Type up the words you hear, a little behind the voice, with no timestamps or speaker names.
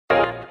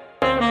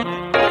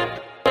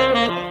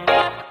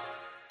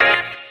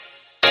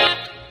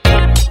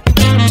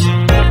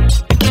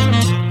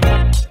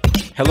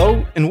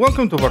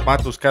welcome to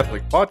Barbato's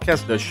Catholic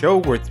Podcast, the show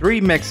where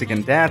three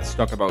Mexican dads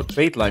talk about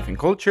faith, life, and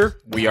culture.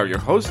 We are your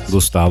hosts,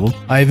 Gustavo,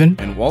 Ivan,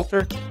 and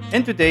Walter,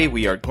 and today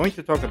we are going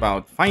to talk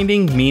about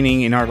finding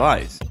meaning in our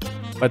lives.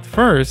 But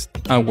first,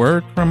 a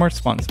word from our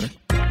sponsor.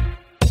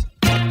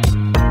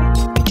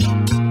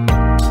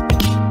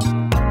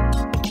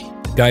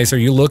 Guys, are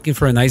you looking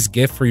for a nice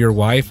gift for your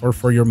wife or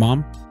for your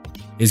mom?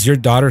 Is your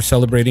daughter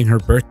celebrating her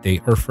birthday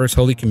or First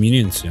Holy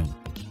Communion soon?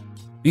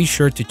 Be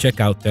sure to check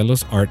out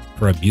Telos Art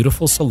for a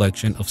beautiful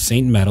selection of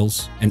saint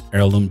medals and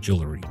heirloom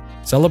jewelry.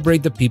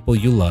 Celebrate the people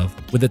you love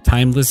with a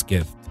timeless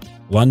gift,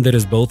 one that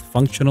is both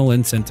functional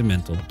and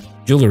sentimental.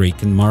 Jewelry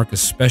can mark a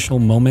special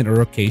moment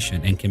or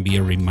occasion and can be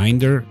a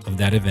reminder of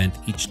that event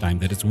each time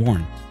that it's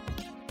worn.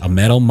 A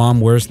medal mom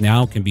wears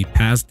now can be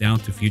passed down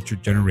to future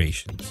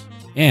generations.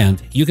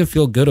 And you can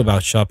feel good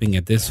about shopping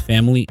at this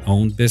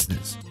family-owned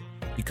business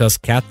because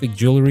Catholic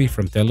jewelry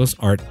from Telos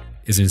Art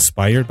is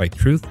inspired by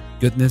truth,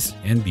 goodness,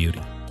 and beauty.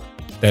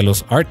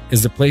 Telos Art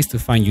is the place to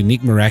find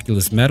unique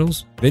miraculous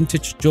medals,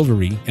 vintage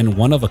jewelry, and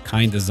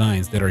one-of-a-kind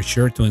designs that are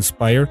sure to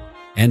inspire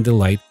and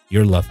delight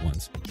your loved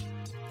ones.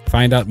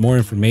 Find out more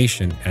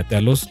information at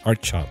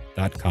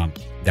telosartshop.com.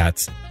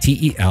 That's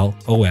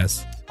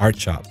TELOS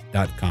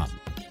artshop.com.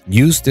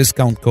 Use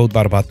discount code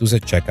Barbatus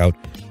at checkout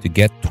to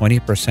get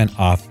 20%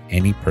 off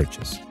any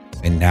purchase.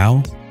 And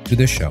now to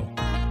the show.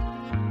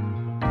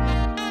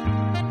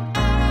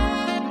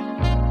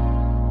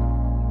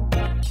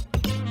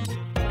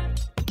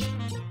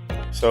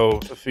 So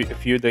a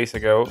few days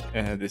ago,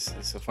 this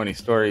is a funny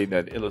story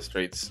that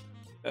illustrates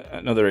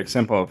another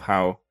example of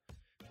how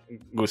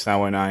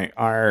Gustavo and I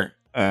are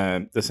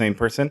the same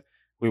person.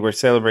 We were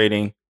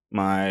celebrating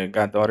my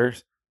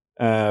goddaughter's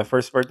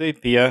first birthday,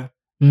 Pia,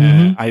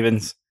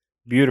 Ivan's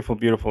beautiful,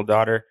 beautiful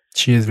daughter.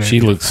 She is very She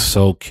beautiful. looks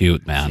so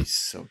cute, man. She's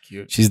so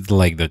cute. She's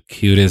like the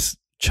cutest,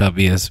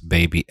 chubbiest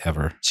baby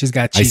ever. She's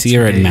got I cheeks see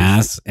her for at days.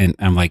 mass, and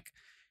I'm like,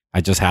 I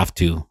just have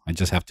to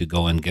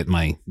go and get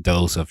my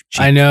dose of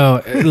cheek. I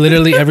know.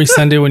 Literally every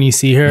Sunday when you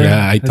see her,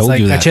 Yeah, I it's told like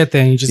you that. cachete,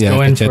 and you just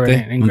go in for it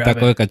cachete, and un grab taco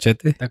de it.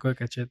 cachete. Taco de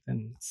cachete.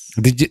 And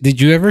Did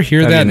you ever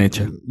hear Está that? bien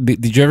hecha.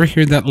 Did you ever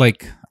hear that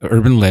like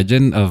urban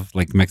legend of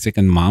like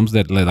Mexican moms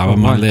that le daban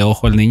mal de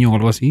ojo al niño o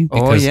algo así?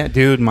 Oh Because- yeah,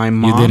 dude, my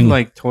mom didn't-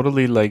 like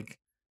totally like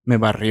me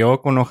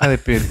barrió con hoja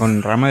de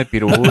con rama de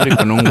pirul y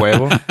con un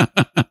huevo.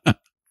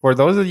 For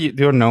those of you who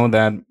don't know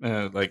that,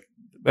 like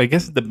I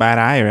guess the bad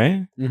eye,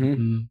 right?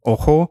 Mhm.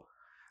 Ojo.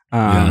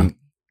 Yeah.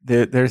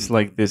 There's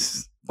like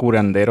this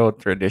curandero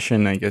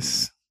tradition, I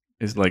guess,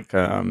 is like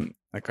a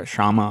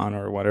shaman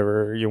or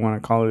whatever you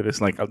want to call it. It's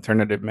like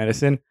alternative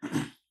medicine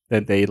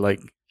that they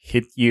like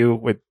hit you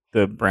with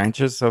the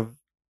branches of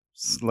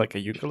like a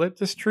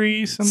eucalyptus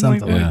tree, something like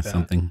Something that. like Yeah, that.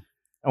 something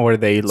Or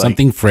they like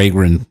something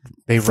fragrant,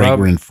 they rub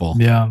fragrantful.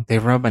 yeah. they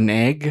rub an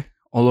egg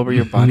all over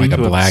your body Like a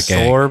to black egg.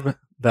 absorb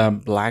the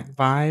black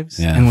vibes.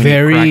 Yeah. And when you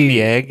crack Very-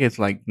 the egg, it's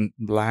like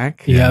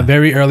black. yeah, Yeah.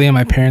 very early in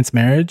my parents'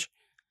 marriage.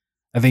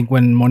 I think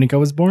when Monica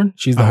was born,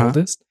 she's the Uh-huh.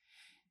 oldest.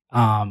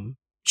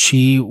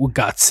 She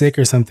got sick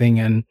or something,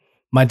 and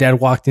my dad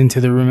walked into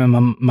the room,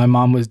 and my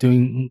mom was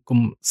doing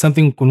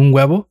something con un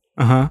huevo,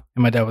 Uh-huh.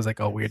 and my dad was like,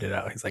 "Oh, weirded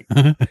out." He's like,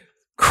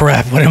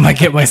 "Crap, what am I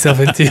getting myself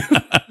into?"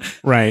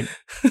 Right.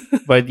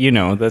 But you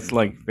know, that's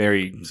like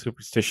very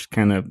superstitious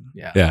kind of,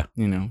 Yeah.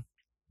 you know,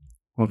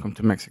 welcome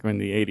to Mexico in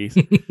the 80s.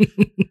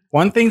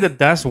 One thing that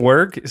does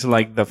work is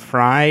like the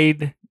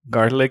fried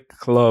garlic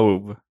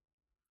clove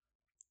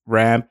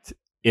wrapped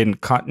in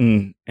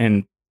cotton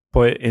and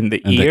put in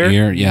the And ear. the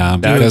ear, yeah,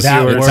 That because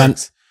that cures- it's un-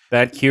 works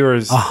That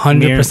cures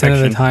 100% ear of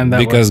the infection. time. That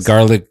because works.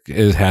 garlic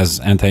has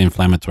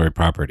anti-inflammatory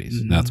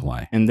properties. Mhm. That's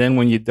why. And then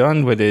when you're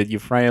done with it, you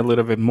fry a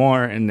little bit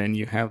more, and then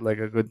you have like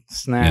a good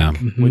snack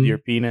Yeah. with Mhm. your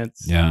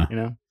peanuts. Yeah. You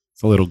know,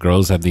 It's a little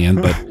gross at the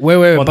end, but Wait,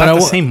 well, but not I the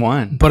wa- same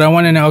one. But I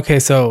want to know. Okay,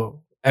 so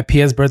at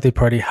Pia's birthday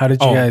party, how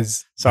did you Oh,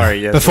 guys? Sorry,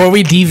 yes. Before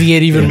we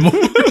deviate even more,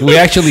 we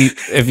actually,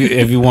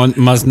 if you want,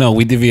 must know,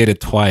 we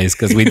deviated twice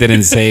because we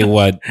didn't say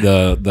what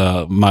the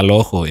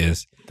malojo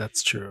is,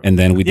 that's true. and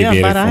then we Yeah,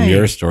 deviated bad from eye.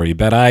 your story.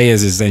 Bad eye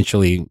is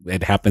essentially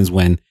it happens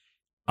when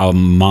a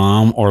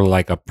mom or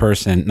like a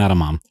person, not a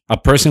mom, a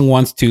person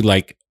wants to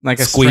like like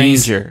a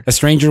squeeze. stranger. A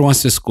stranger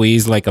wants to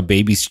squeeze like a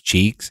baby's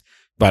cheeks,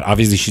 but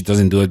obviously she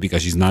doesn't do it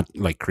because she's not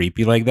like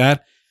creepy like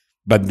that.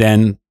 But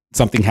then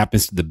something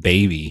happens to the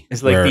baby.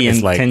 It's like where the it's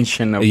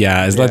intention of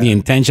yeah, it's like the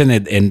intention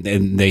and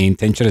the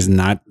intention is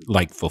not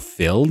like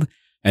fulfilled.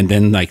 And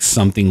then like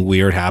something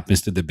weird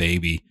happens to the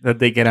baby. that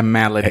they get a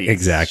malady.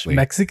 Exactly.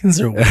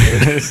 Mexicans are weird.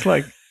 It's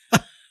like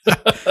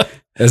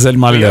Es el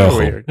mal we de are ojo.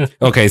 weird.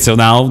 Okay, so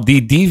now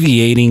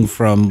deviating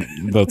from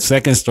the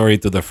second story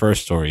to the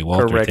first story.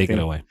 Walter, take Correcting.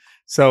 it away.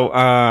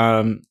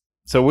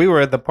 So we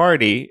were at the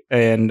party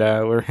and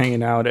we're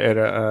hanging out at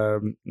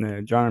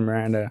John and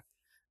Miranda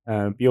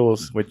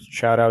Buell's, which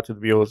shout out to the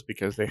Buells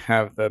because they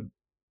have the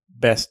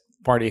best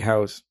party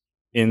house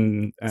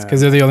in. Because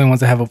they're the only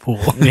ones that have a pool.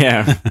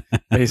 Yeah,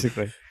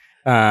 basically.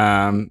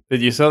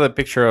 Did you saw the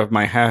picture of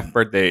my half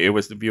birthday? It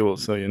was the Buells,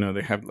 so you know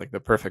they have like the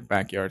perfect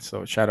backyard.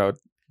 So shout out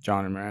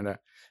John and Miranda.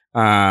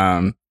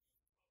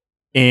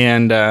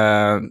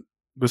 And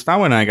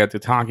Gustavo and I got to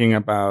talking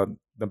about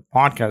the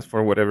podcast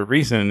for whatever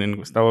reason, and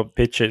Gustavo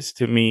pitches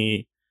to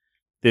me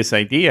this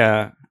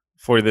idea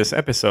for this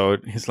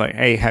episode. He's like,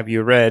 "Hey, have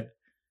you read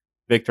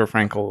Viktor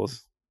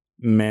Frankl's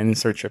Men in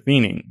Search of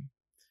Meaning?"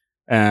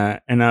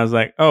 And I was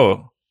like,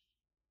 "Oh,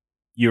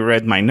 you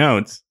read my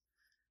notes,"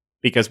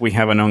 because we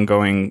have an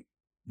ongoing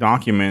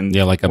document.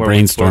 Yeah, like a where we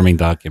brainstorming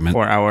put document.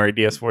 for our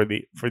ideas for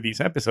these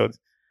episodes.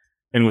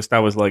 And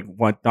Gustavo was like,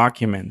 "What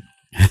document?"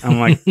 I'm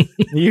like,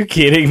 "Are you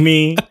kidding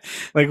me?"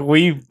 Like,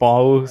 we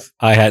both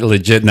I had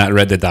legit not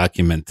read the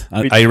document.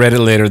 I read it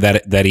later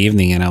that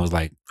evening, and I was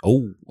like,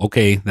 "Oh,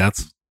 okay,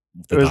 that's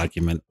the It was-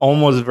 document."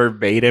 almost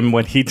verbatim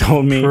what he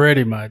told me.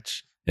 Pretty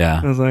much.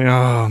 Yeah, I was like,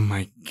 "Oh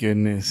my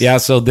goodness." yeah.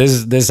 So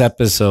this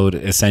episode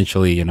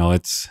essentially,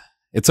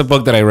 it's a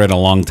book that I read a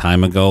long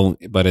time ago,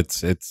 but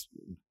it's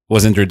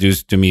was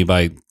introduced to me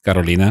by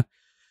Carolina,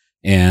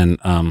 and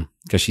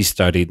because she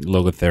studied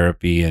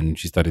logotherapy and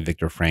she studied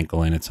Viktor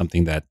Frankl, and it's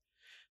something that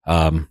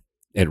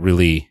it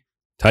really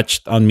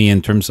touched on me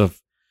in terms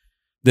of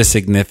the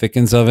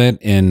significance of it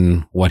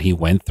and what he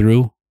went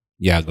through.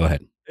 Yeah, go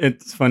ahead.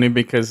 It's funny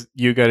because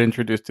you got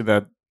introduced to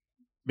that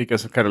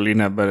because of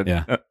Carolina, but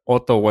Yeah.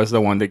 Otto was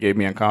the one that gave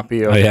me a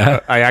copy of. Oh,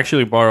 yeah? I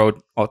actually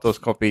borrowed Otto's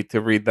copy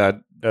to read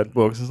that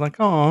book. So it's like,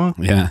 oh,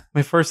 Yeah.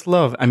 my first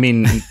love. I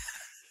mean,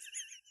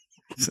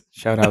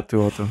 shout out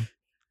to Otto.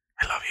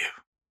 I love you.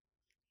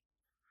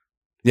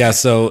 Yeah,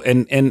 so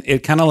and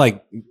it kind of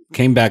like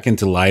came back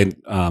into light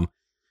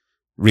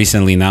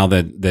recently now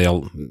that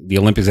the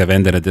Olympics have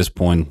ended at this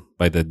point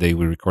by the day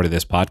we recorded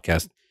this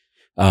podcast.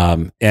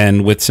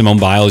 And with Simone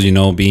Biles,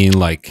 being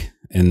like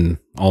in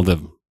all the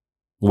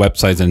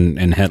websites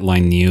and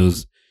headline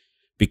news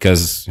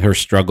because her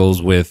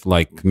struggles with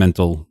like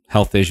mental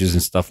health issues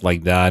and stuff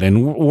like that.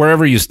 And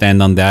wherever you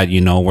stand on that,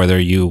 whether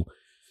you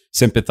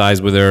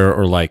sympathize with her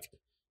or like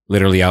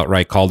literally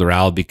outright called her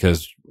out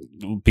because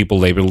people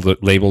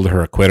labeled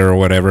her a quitter or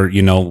whatever,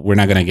 we're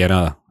not going to get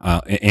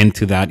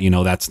into that.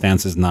 That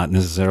stance is not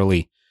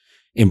necessarily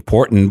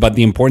important, but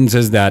the importance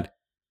is that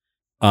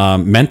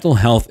mental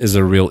health is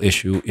a real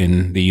issue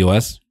in the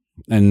U.S.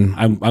 and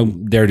I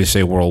dare to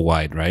say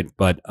worldwide, right?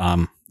 But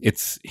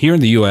it's here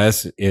in the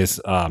U.S. It's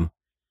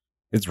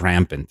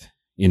rampant.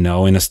 In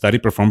a study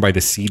performed by the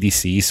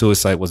CDC,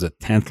 suicide was the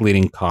 10th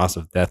leading cause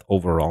of death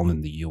overall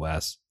in the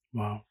U.S.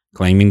 Wow.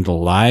 Claiming the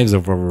lives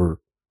of over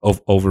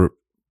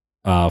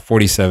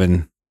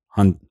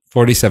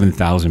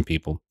 47,000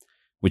 people,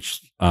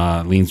 which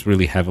leans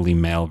really heavily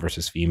male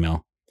versus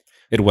female.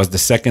 It was the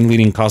second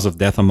leading cause of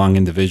death among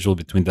individuals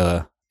between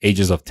the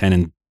ages of 10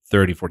 and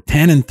 34.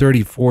 10 and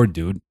 34,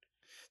 dude.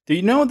 Do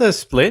you know the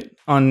split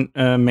on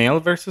male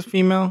versus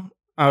female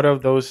out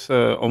of those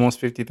almost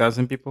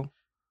 50,000 people?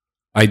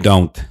 I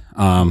don't,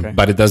 Okay.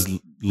 but it does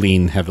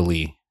lean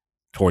heavily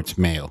towards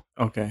male.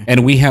 Okay.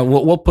 And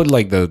we'll put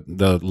like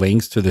the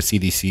links to the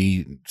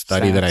CDC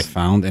study that I Stats.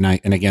 found.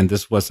 And again,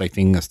 this was, I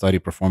think, a study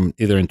performed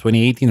either in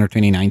 2018 or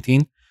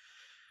 2019.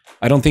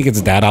 I don't think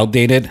it's that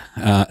outdated,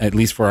 at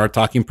least for our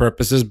talking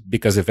purposes,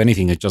 because if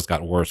anything, it just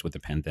got worse with the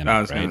pandemic.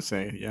 I was right? going to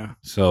say, yeah.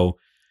 So,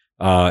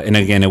 and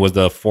again, it was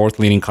the fourth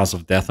leading cause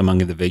of death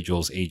among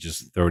individuals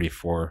ages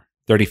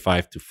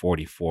 35 to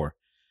 44.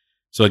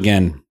 So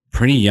again,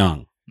 pretty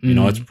young.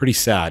 It's pretty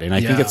sad. And I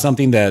think Yeah. it's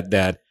something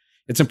that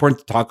it's important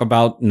to talk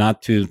about,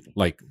 not to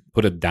like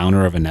put a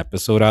downer of an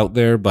episode out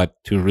there,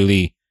 but to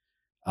really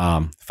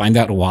find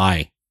out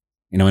why.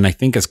 And I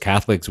think as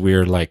Catholics,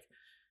 we're like,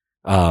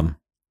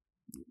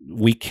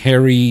 we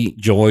carry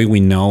joy. We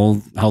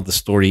know how the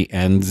story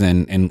ends,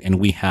 and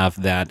we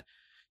have that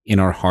in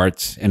our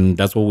hearts, and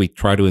that's what we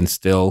try to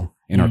instill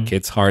in our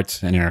kids'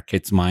 hearts and in our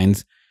kids'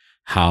 minds.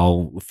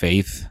 How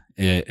faith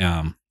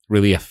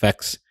really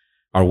affects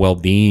our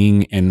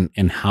well-being,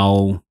 and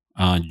how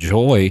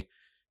joy,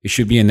 it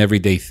should be an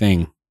everyday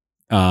thing,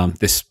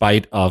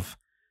 despite of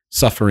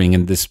suffering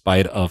and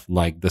despite of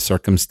like the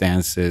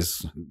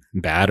circumstances,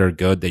 bad or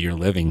good, that you're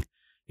living.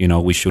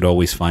 We should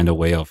always find a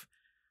way of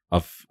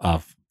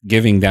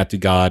giving that to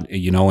God.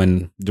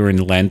 And during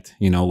Lent,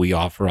 we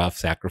offer up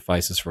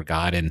sacrifices for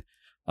God, and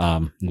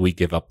we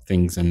give up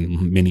things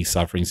and many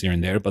sufferings here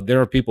and there. But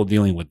there are people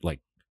dealing with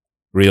like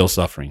real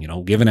suffering.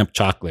 Giving up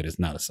chocolate is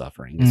not a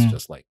suffering. It's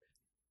just like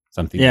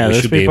something. Yeah, we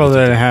there's should be people able to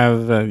that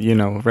do.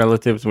 have,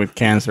 relatives with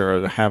cancer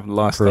or have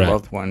lost Correct. a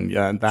loved one.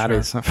 Yeah, that Sure.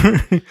 is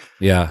suffering.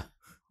 Yeah.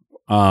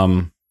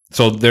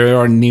 So there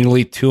are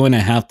nearly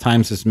 2.5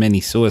 times as many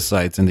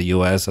suicides in the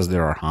U.S. as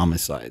there are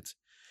homicides.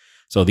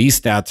 So these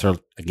stats are,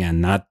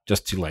 again, not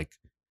just to like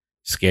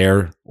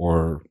scare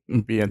or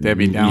Be a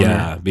Debbie Downer.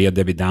 Yeah, be a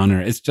Debbie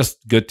Downer. It's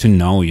just good to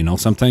know.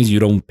 Sometimes you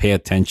don't pay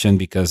attention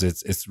because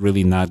it's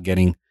really not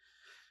getting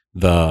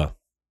the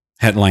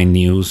headline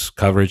news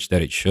coverage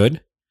that it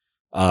should.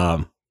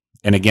 And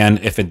again,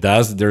 if it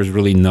does, there's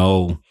really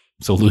no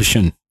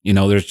solution.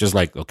 There's just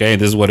like, okay,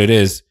 this is what it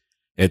is.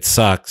 It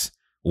sucks.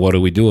 What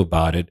do we do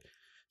about it?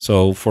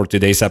 So for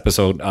today's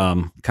episode,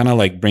 kind of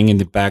like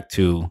bringing it back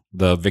to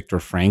the Viktor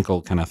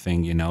Frankl kind of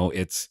thing,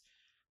 it's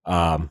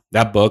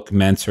that book,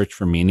 Man's Search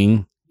for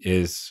Meaning,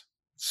 is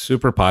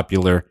super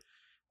popular.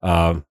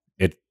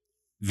 It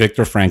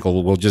Viktor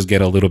Frankl. We'll just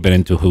get a little bit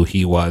into who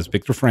he was.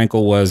 Viktor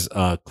Frankl was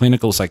a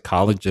clinical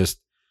psychologist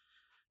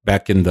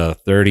back in the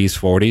 30s,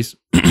 40s,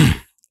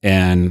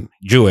 and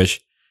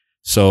Jewish.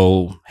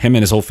 So him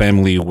and his whole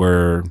family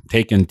were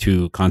taken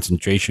to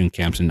concentration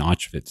camps in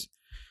Auschwitz.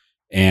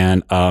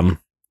 And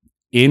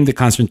in the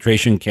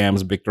concentration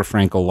camps, Viktor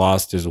Frankl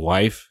lost his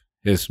wife,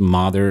 his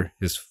mother,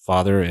 his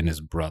father, and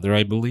his brother,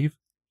 I believe.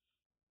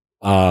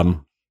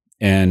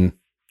 And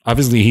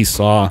obviously he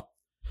saw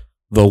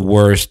the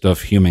worst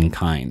of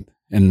humankind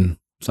and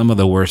some of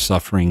the worst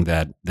suffering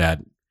that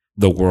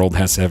the world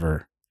has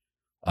ever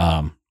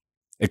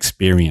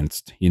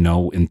experienced,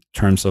 in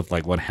terms of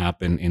like what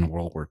happened in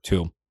World War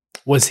II.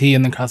 Was he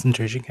in the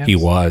concentration camps? He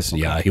was,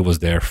 Okay. yeah. He was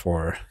there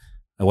for,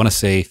 I want to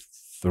say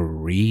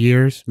 3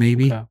 years,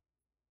 maybe. Okay.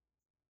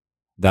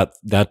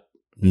 That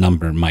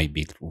number might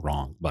be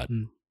wrong, but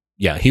Mm.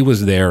 yeah, he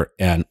was there.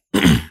 And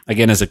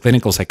again, as a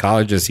clinical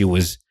psychologist, he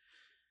was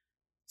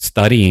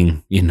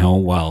studying,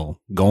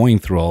 while going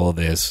through all of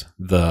this,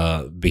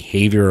 the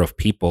behavior of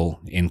people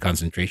in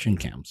concentration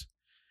camps,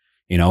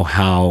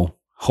 how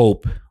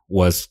hope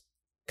was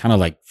kind of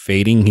like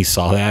fading. He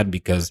saw that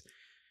because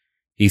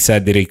he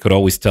said that he could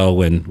always tell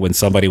when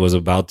somebody was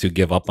about to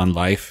give up on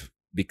life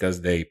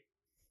because they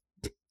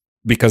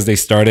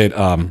started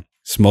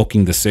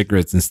smoking the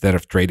cigarettes instead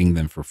of trading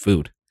them for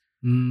food.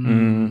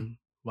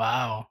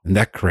 Wow. Isn't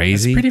that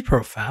crazy? That's pretty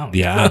profound.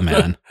 Yeah,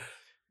 man.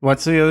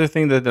 What's the other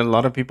thing that a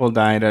lot of people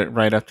died at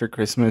right after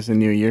Christmas and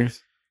New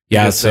Year's?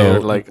 Yeah, Because so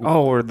they're like,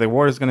 or the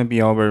war is going to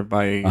be over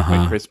by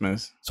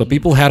Christmas. So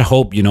people had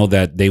hope,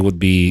 that they would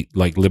be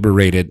like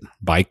liberated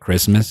by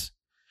Christmas,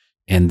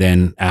 and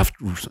then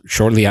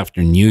shortly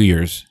after New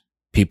Year's,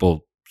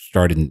 people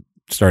started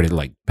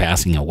like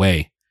passing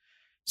away.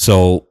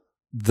 So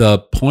the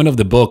point of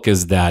the book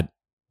is that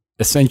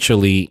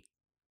essentially,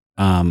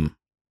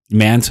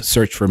 man's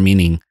search for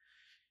meaning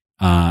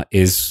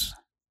is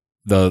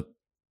the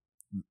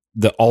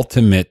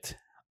ultimate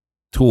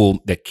tool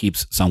that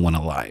keeps someone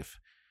alive.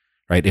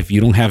 Right? If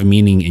you don't have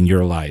meaning in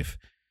your life,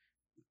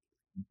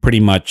 pretty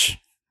much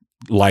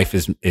life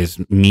is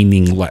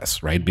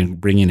meaningless, right?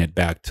 Bringing it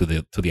back to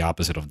the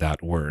opposite of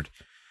that word.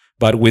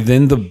 But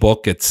within the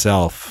book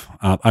itself,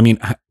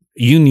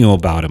 you knew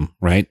about him,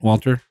 right,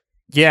 Walter?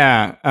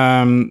 Yeah.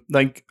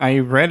 Like I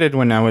read it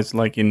when I was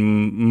like in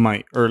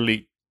my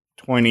early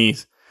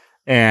 20s,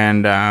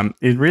 and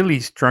it really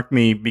struck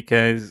me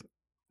because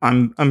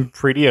I'm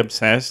pretty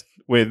obsessed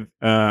with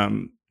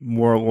World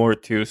War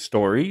II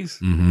stories.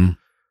 Mm-hmm.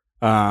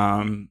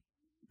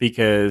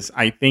 Because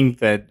I think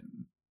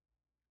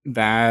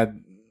that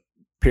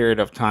period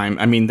of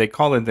time, they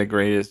call it the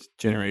greatest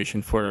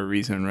generation for a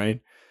reason, right?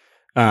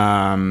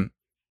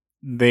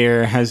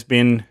 There has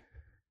been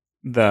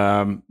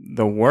the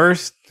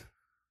worst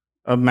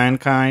of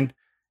mankind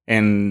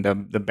and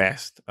the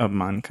best of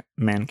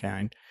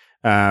mankind.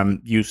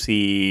 You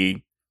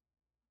see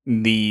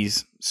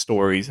these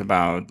stories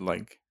about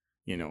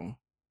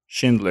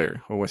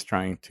Schindler, who was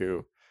trying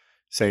to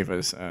save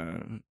as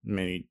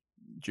many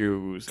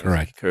Jews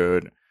Correct. as he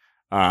could.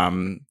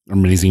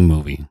 Amazing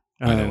movie,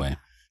 by the way.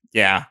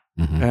 Yeah.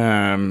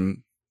 Mm-hmm.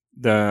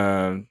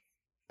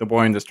 The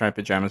boy in the striped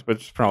pajamas, but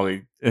it's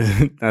probably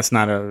that's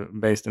not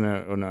based on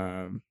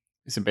a.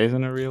 Is it based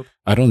on a real?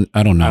 I don't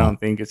know. I don't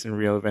think it's in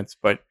real events,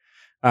 but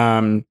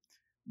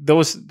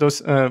those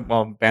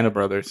Band of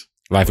Brothers.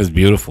 Life is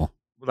Beautiful.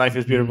 Life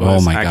is Beautiful.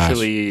 Oh my gosh.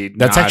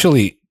 That's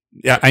actually,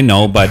 yeah, I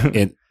know, but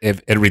it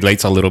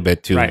relates a little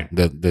bit to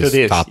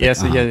this topic.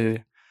 Yes, yeah.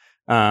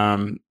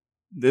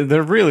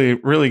 They're really,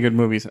 really good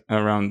movies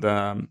around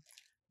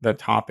the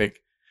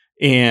topic.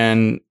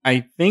 And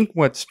I think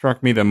what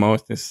struck me the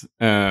most is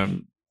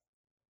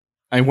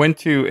I went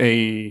to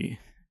a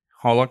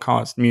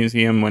Holocaust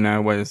museum when I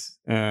was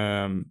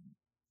in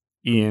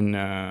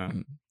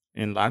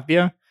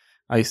Latvia.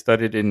 I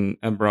studied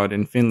abroad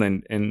in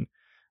Finland, and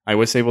I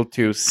was able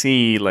to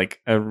see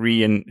like a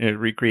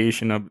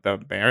recreation of the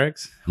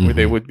barracks where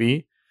they would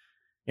be.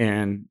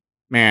 And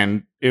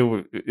man,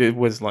 it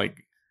was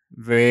like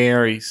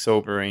very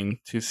sobering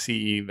to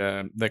see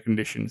the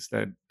conditions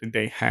that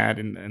they had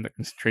in the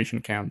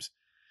concentration camps,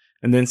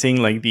 and then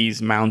seeing like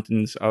these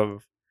mountains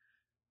of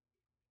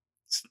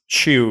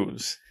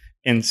shoes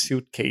and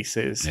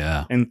suitcases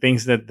and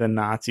things that the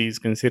Nazis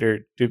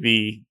considered to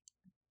be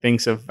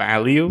things of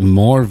value,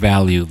 more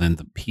value than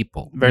the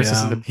people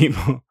versus the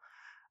people.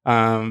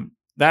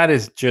 That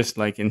is just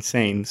like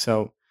insane.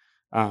 So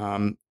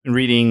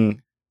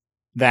reading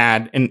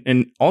that,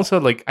 and also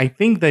like I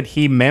think that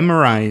he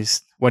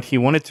memorized what he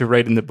wanted to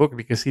write in the book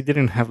because he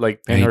didn't have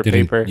like pen or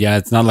paper. Yeah,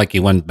 it's not like he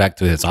went back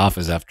to his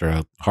office after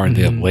a hard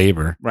day of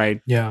labor.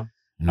 Right. Yeah.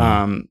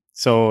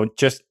 So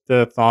just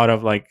the thought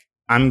of like,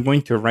 I'm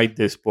going to write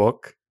this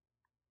book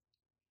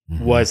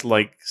was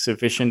like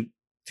sufficient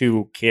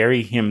to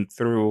carry him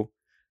through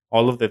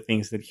all of the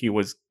things that he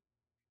was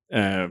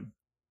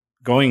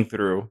going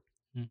through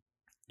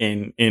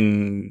in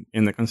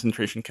the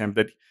concentration camp.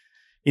 That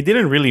he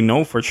didn't really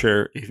know for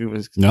sure if he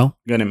was No.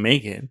 gonna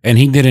make it. And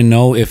he didn't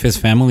know if his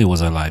family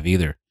was alive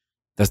either.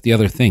 That's the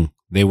other thing.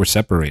 They were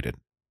separated.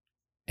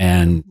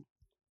 And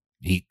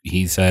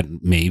he said,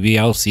 maybe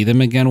I'll see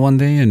them again one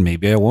day and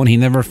maybe I won't. He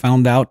never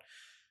found out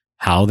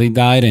how they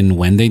died and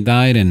when they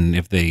died and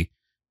if they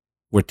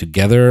were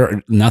together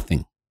or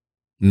nothing.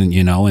 And,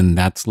 and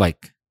that's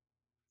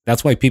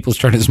why people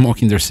started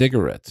smoking their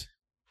cigarettes,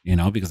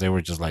 because they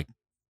were just like,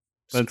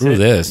 screw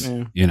this,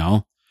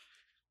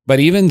 But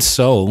even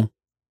so,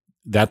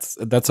 that's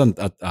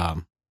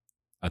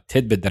a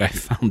tidbit that I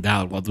found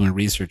out while doing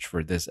research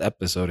for this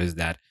episode is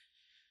that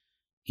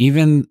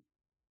even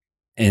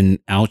in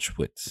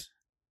Auschwitz,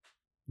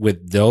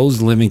 with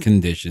those living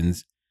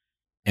conditions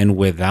and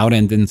without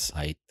end in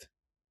sight,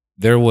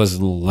 there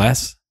was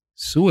less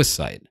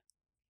suicide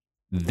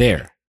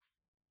there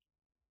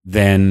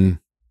than,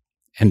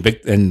 and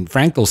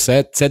Frankl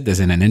said this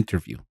in an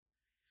interview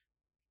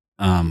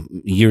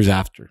years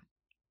after,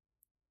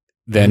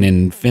 than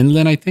in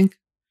Finland, I think,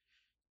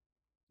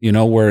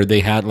 where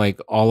they had like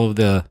all of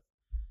the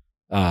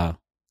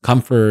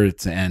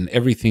comforts and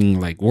everything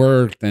like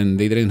worked and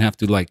they didn't have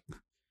to like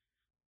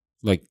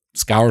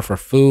scour for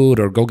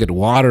food or go get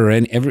water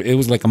and it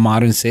was like a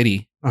modern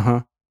city.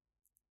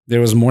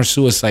 There was more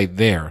suicide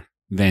there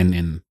than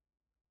in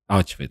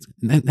Auschwitz.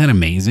 Isn't that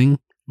amazing?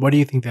 What do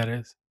you think that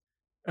is?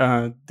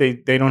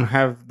 They don't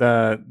have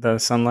the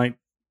sunlight.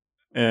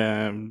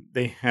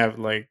 They have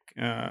like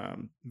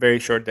very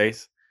short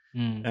days.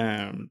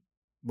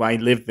 I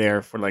lived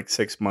there for like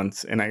 6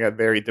 months and I got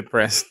very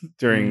depressed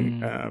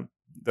during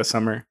the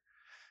summer,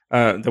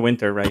 the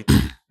winter, right?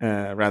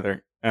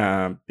 Rather,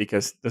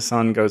 because the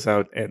sun goes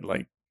out at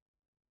like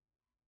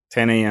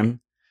 10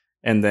 a.m.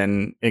 and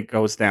then it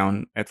goes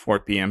down at 4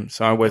 p.m.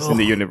 So I was in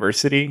the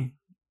university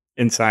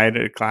inside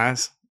a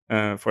class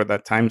for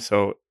that time.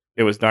 So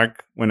it was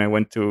dark when I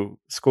went to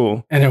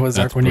school. And it was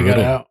dark when you got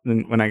out.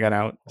 When I got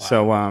out. Wow.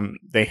 So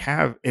they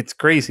have, it's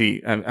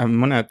crazy. I'm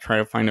going to try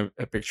to find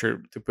a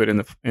picture to put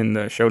in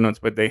the show notes,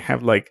 but they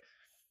have like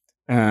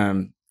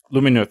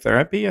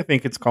luminotherapy, I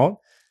think it's called.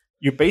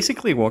 You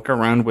basically walk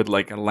around with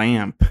like a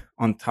lamp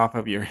on top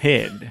of your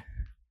head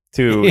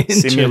to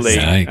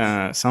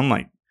simulate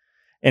sunlight.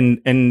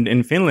 And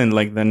in Finland,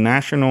 like the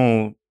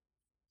national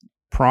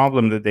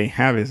problem that they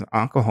have is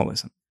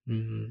alcoholism.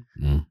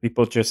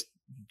 People just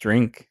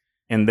drink.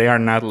 And they are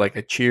not like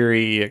a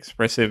cheery,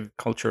 expressive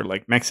culture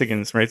like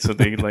Mexicans, right? So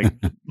they like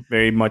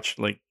very much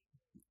like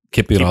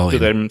keep it all to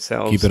in.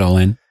 themselves. Keep it all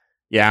in.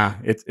 Yeah,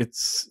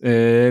 it's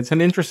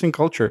an interesting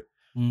culture.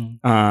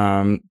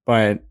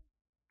 But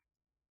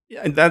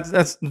yeah,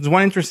 that's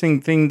one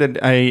interesting thing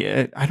that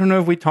I don't know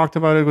if we talked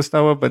about it,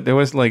 Gustavo, but there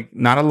was like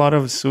not a lot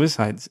of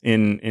suicides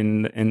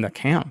in the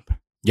camp.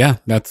 Yeah,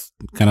 that's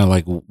kind of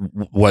like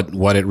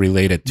what it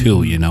related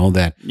to,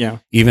 that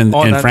even,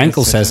 Oh, and that Frankl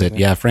makes says sense, it.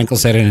 Yeah, Frankl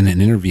said it in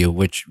an interview,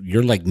 which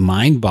you're like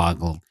mind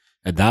boggled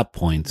at that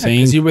point.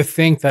 Saying, because you would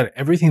think that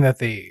everything that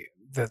the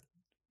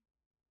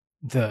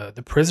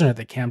prisoner at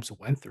the camps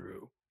went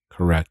through,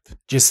 correct,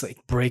 just like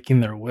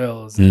breaking their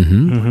wills, it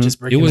just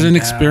breaking was them an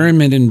down.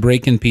 experiment in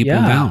breaking people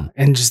down,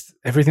 and just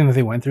everything that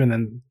they went through, and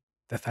then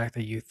the fact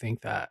that you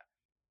think that,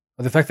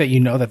 or the fact that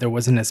that there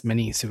wasn't as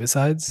many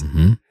suicides,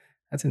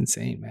 that's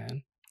insane,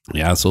 man.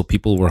 Yeah, so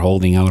people were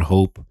holding out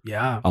hope.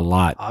 Yeah, a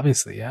lot,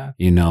 obviously. Yeah,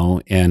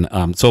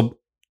 and so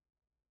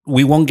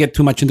we won't get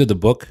too much into the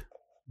book,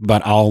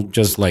 but I'll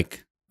just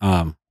like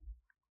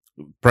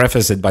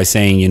preface it by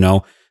saying,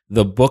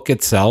 the book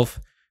itself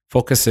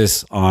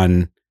focuses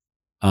on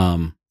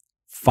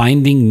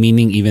finding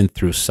meaning even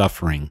through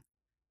suffering,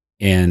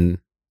 and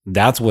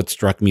that's what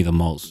struck me the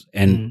most.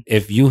 And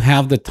if you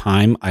have the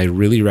time, I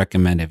really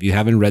recommend. If you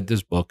haven't read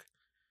this book,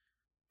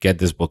 get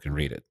this book and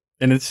read it.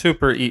 And it's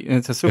super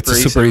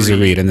easy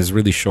read, and it's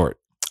really short.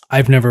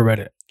 I've never read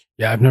it.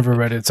 Yeah, I've never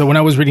read it. So when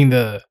I was reading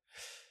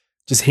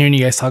just hearing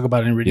you guys talk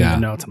about it and reading the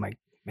notes, I'm like,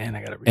 man,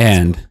 I gotta read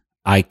and this book.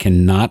 I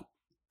cannot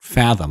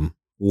fathom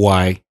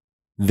why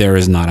there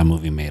is not a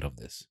movie made of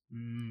this.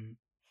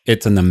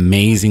 It's an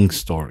amazing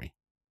story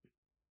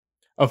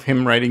of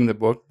him writing the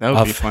book. That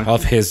would be fun.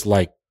 Of his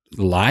like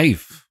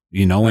life,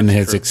 and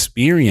his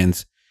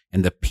experience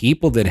and the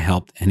people that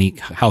helped and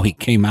how he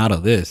came out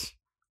of this.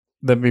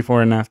 The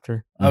before and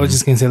after. I was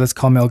just gonna say, let's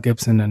call Mel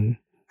Gibson and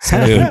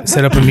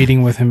set up a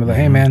meeting with him. Be like,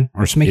 hey, man,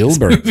 or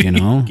Spielberg,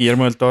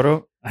 Guillermo del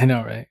Toro. I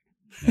know, right?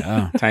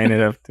 Yeah, tying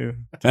it up too.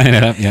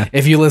 Yeah.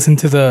 If you listen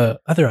to the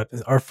other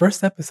episode, our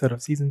first episode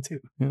of season 2.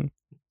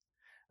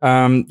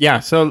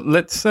 So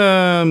let's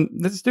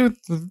do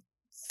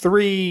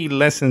 3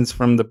 lessons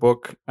from the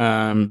book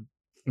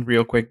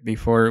real quick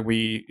before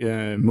we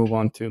move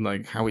on to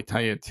like how we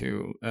tie it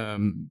to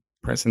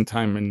present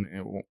time and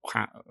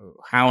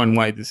how and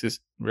why this is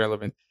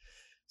relevant.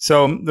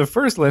 So the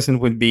first lesson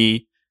would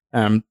be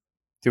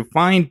to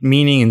find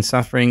meaning in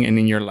suffering and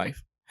in your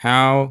life.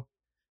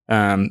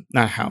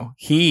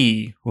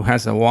 He who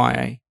has a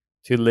why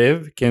to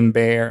live can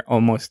bear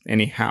almost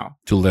any how.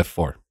 To live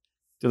for.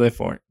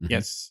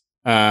 Yes.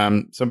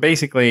 So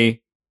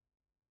basically,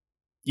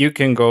 you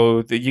can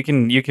go, you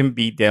can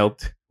be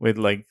dealt with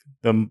like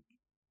the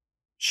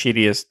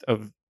shittiest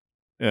of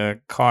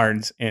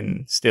cards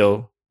and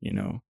still,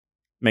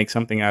 make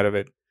something out of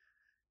it.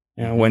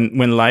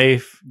 When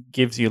life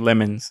gives you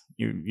lemons,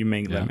 you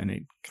make Yeah.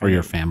 lemonade For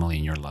your family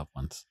and your loved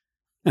ones.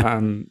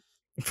 um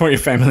for your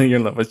family and your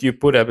loved ones. You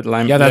put up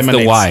Yeah, that's the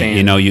lemonade why.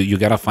 stand. You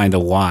got to find the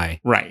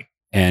why, Right.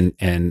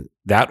 and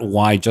that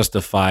why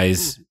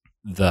justifies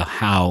the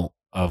how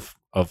of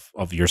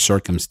your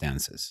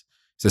circumstances.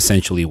 It's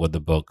essentially what the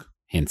book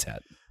hints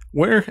at.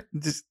 Where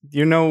do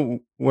you know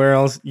where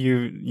else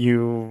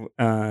you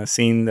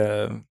seen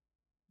the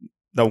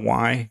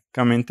why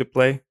come into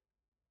play?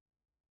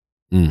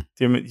 Mm.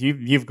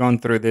 You've gone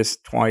through this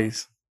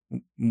twice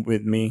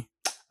with me.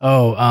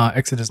 Oh,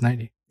 Exodus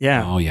 90.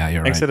 Yeah. Oh yeah,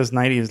 you're right. Exodus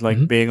 90 is like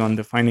Mhm. big on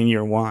defining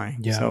your why.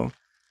 Yeah. So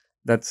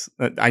that's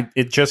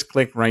it just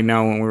clicked right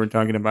now when we were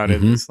talking about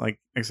it. Mhm. It's like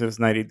Exodus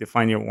 90,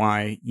 define your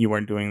why you are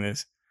doing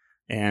this.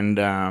 And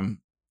now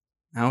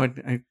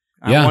I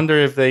Yeah. wonder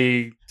if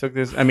they took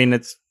this. I mean,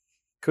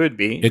 could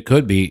be. It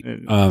could be.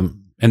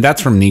 And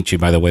that's from Nietzsche,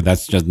 by the way.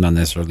 That's just not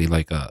necessarily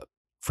like a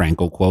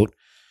Frankel quote.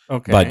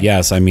 Okay. But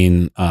yes, I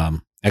mean,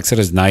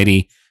 Exodus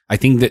 90, I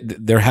think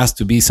that there has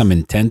to be some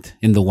intent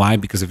in the why,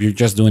 because if you're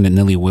just doing it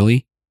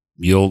nilly-willy,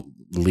 you'll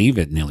leave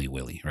it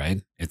nilly-willy,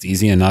 right? It's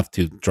easy enough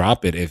to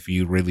drop it if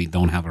you really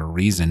don't have a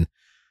reason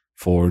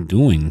for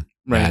doing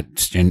Right.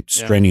 that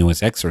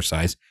strenuous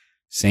exercise.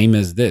 Same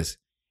as this.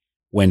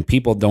 When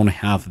people don't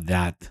have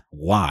that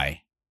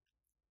why,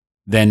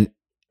 then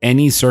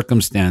any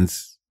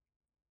circumstance,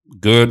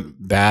 good,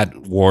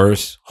 bad,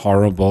 worse,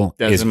 horrible,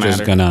 is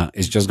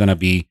just gonna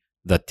be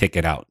the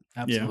ticket out.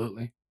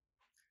 Absolutely.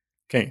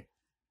 Okay.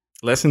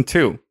 Lesson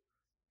 2.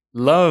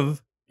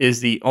 Love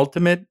is the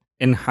ultimate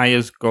and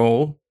highest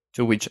goal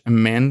to which a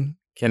man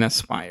can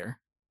aspire.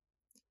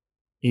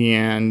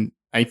 And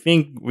I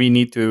think we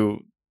need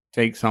to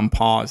take some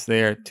pause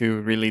there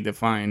to really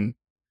define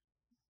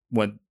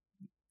what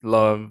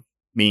love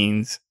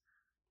means.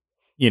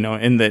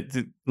 And that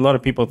a lot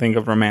of people think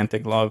of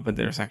romantic love, but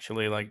there's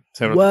actually like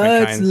several different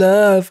What's kinds.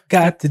 love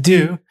got to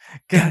do?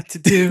 Got to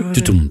do.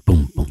 Boom,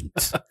 boom, boom.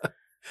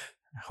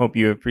 Hope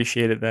you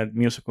appreciated that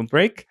musical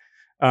break.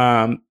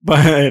 But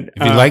If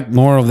you like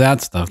more of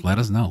that stuff, let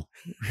us know.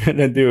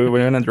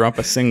 we're gonna drop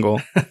a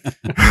single.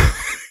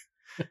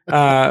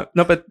 No,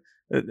 but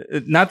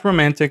not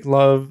romantic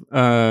love.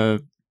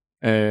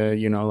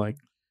 Like,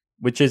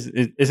 which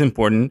is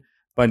important,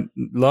 but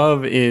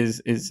love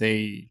is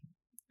a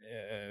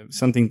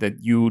something that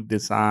you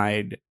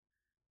decide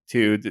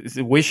to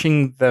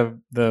wishing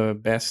the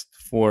best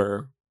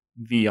for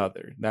the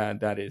other.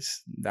 That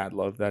is that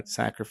love, that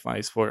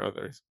sacrifice for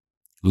others.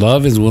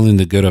 Love is willing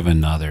the good of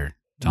another,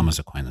 Thomas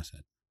Aquinas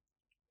said.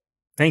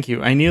 Thank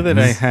you. I knew that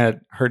I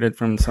had heard it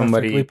from Perfectly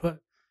somebody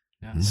put.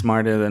 Yeah.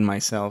 smarter than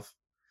myself.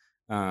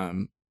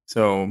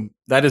 So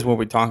that is what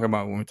we talk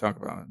about when we talk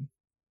about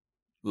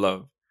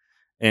love.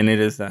 And it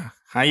is the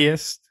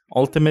highest,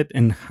 ultimate,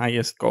 and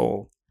highest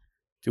goal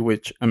to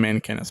which a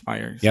man can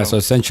aspire. Yeah, so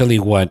essentially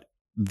what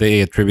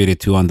they attributed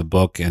to on the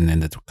book and in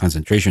the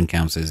concentration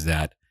camps is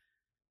that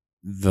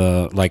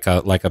like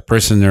a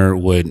prisoner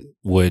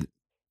would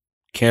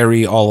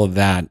carry all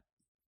that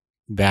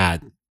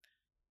bad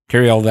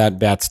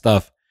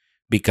stuff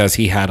because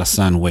he had a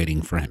son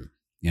waiting for him.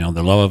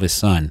 The love of his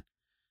son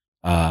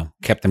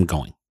kept him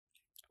going.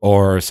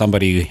 Or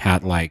somebody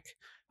had like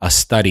a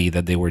study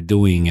that they were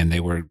doing and they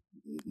were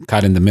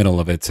caught in the middle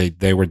of it. So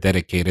they were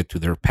dedicated to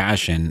their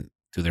passion,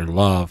 to their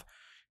love,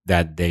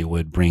 that they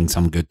would bring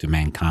some good to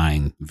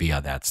mankind via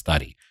that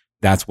study.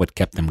 That's what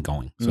kept them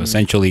going. So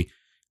essentially,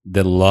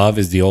 the love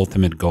is the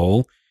ultimate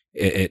goal.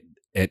 It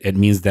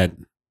means that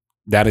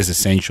is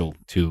essential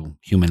to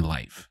human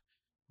life,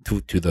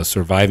 to the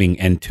surviving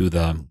and to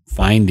the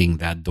finding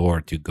that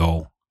door to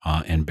go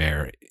and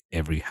bear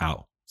every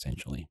how,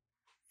 essentially.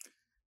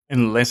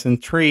 In lesson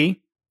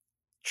 3,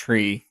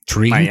 tree.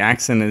 My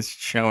accent is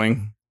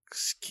showing.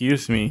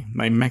 Excuse me,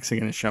 my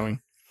Mexican is showing.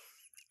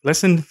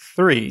 Lesson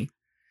 3.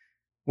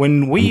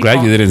 I'm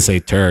glad you didn't say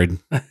turd.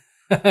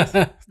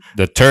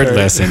 The third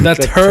lesson. The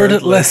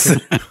third lesson.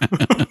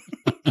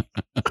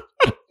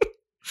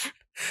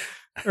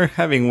 We're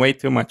having way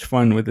too much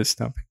fun with this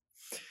topic.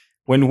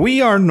 When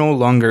we are no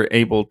longer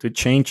able to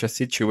change a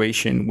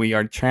situation, we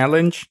are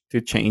challenged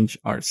to change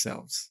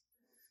ourselves.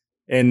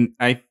 And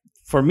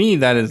for me,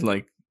 that is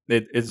like,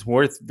 it's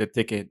worth the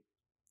ticket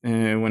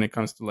when it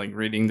comes to like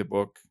reading the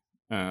book.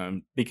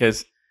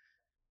 Because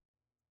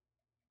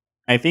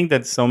I think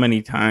that so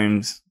many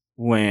times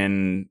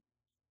when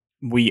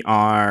we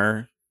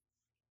are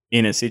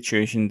in a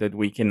situation that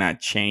we cannot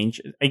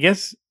change, I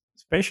guess,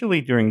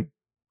 especially during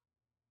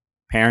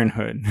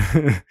parenthood,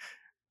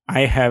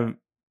 I have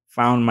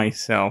found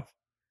myself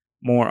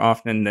more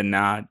often than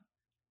not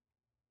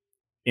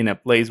in a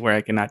place where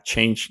I cannot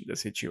change the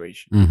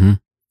situation. Mm-hmm.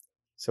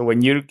 So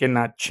when you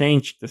cannot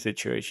change the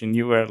situation,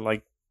 you are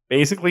like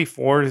basically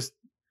forced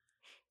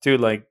to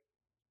like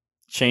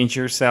change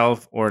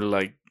yourself, or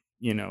like,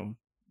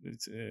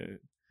 it's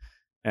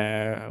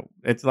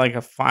like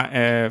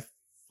a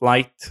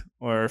flight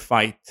or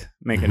fight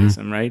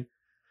mechanism, right?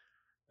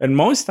 And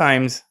most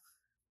times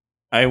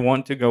I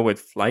want to go with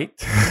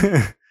flight,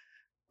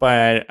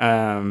 but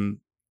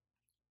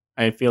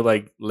I feel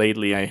like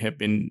lately I have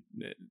been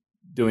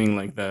doing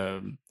like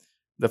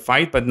the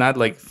fight, but not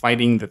like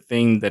fighting the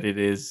thing that it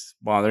is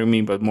bothering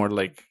me, but more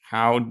like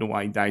how do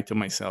I die to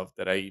myself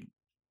that I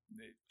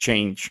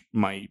change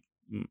my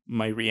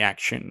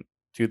reaction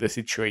to the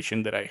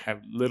situation that I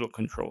have little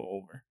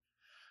control over.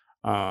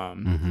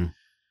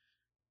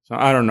 So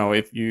I don't know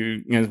if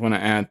you guys want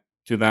to add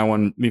to that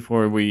one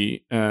before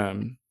we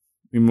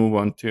move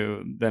on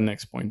to the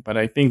next point, but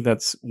I think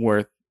that's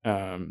worth.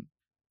 I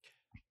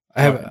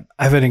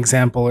have an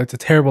example. It's a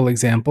terrible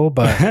example,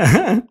 but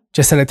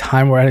just at a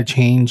time where I had to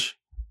change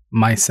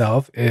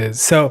myself it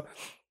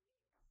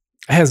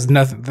has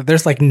nothing.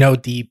 There's like no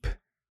deep,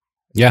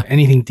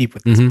 anything deep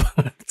with this.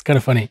 It's kind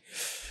of funny.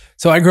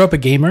 So I grew up a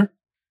gamer.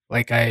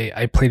 Like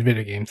I played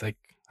video games. Like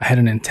I had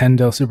a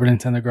Nintendo, Super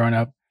Nintendo growing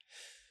up.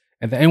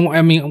 And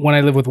I mean, when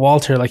I lived with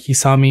Walter, like he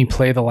saw me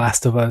play The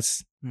Last of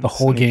Us, the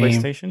whole game.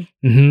 PlayStation?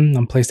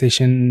 On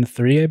PlayStation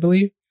 3, I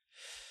believe.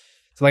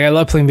 So like I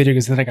love playing video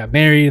games. Then I got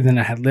married. Then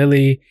I had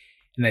Lily,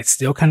 and I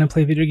still kind of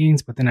play video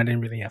games, but then I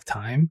didn't really have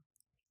time.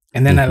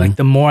 And then I like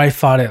the more I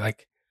fought it,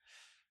 like,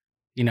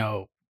 you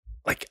know,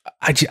 like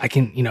I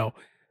can, you know,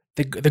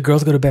 the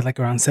girls go to bed like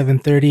around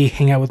 7:30,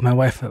 hang out with my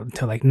wife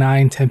until like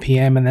 9-10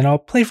 p.m. and then I'll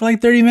play for like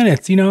 30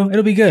 minutes. You know,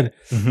 it'll be good.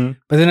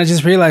 But then I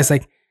just realized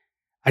like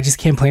I just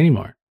can't play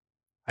anymore.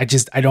 I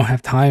don't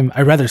have time.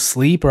 I'd rather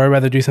sleep or I'd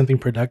rather do something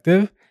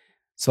productive.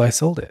 So I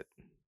sold it.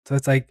 So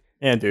it's like,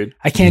 yeah, dude,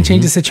 I can't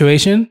change the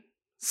situation.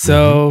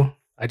 So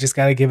I just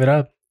got to give it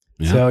up.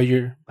 Yeah. So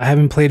I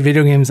haven't played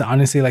video games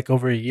honestly like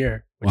over a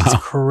year, which is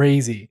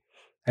crazy.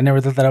 I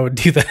never thought that I would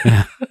do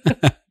that.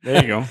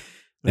 There you go.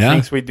 The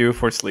things we do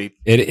for sleep.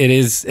 It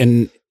is.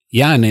 And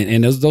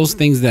those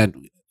things that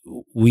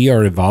we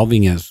are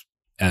evolving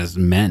as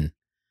men,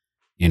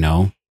 you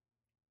know,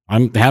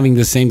 I'm having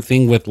the same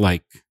thing with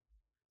like,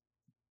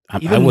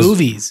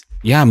 movies.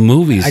 Yeah,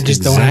 movies. I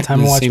just don't have time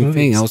to watch movies.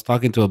 Thing. I was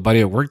talking to a buddy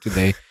at work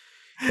today.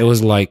 It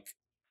was like,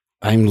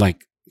 I'm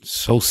like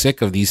so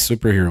sick of these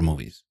superhero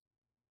movies.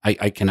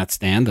 I cannot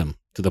stand them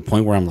to the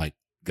point where I'm like,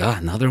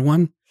 God, another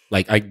one?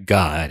 Like I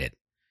got it,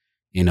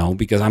 you know,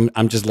 because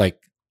I'm just like,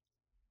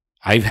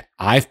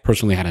 I've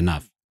personally had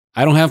enough.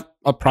 I don't have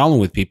a problem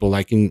with people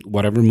liking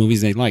whatever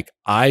movies they like.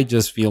 I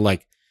just feel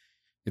like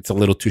it's a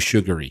little too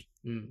sugary,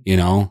 you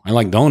know. I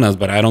like donuts,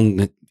 but I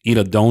don't eat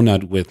a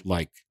donut with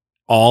like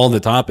all the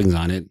toppings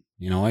on it.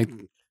 You know, I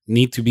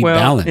need to be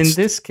balanced.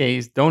 In this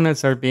case,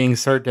 donuts are being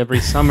served every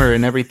summer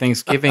and every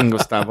Thanksgiving,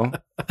 Gustavo.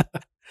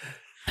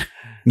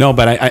 No,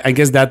 but I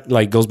guess that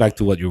like goes back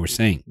to what you were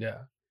saying. Yeah.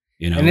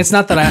 You know? And it's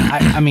not that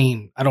I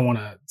mean, I don't want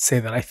to say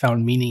that I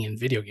found meaning in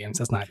video games.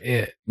 That's not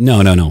it.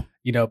 No.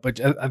 You know, but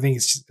I think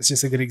it's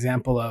just a good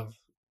example of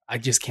I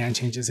just can't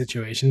change the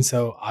situation.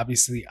 So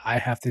obviously I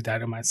have to die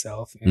to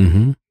myself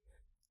and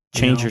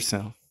change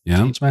yourself. Yeah.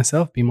 Change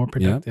myself, be more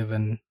productive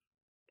and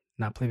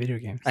not play video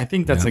games. I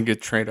think that's a good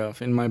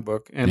trade-off in my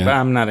book. But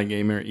I'm not a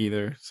gamer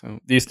either. So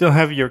do you still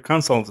have your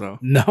consoles though?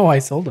 No, I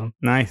sold them.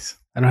 Nice.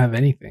 I don't have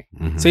anything.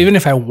 So even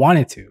if I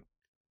wanted to,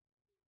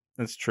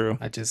 that's true.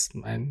 I just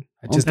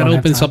that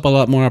opens up a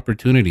lot more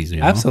opportunities. You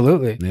know?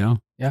 Absolutely. Yeah,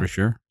 for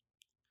sure.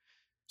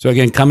 So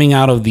again, coming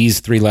out of these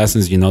three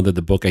lessons, you know, that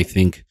the book I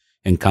think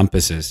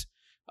encompasses,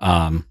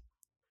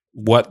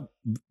 what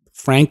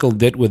Frankl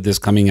did with this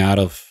coming out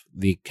of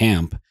the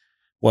camp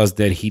was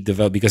that he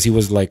developed, because he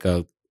was like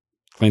a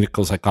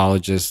clinical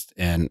psychologist,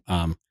 and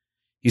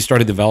he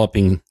started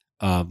developing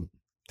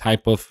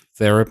type of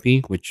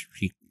therapy, which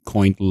he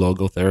coined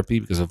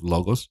logotherapy because of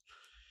logos.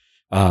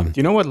 Do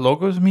you know what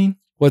logos mean?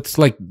 Well, it's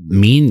like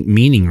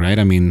meaning, right?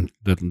 I mean,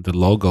 the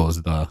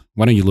logos,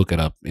 why don't you look it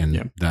up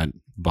in that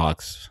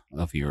box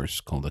of yours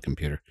called the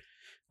computer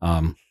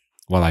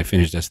while I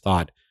finish this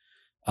thought,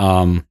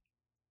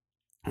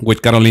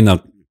 which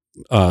Carolina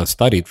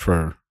studied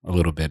for a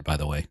little bit, by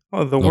the way.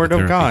 Oh, the Word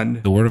of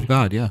God. The Word of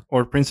God, yeah.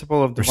 Or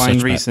principle of divine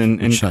reason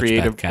and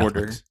creative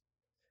order.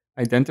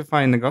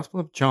 Identifying the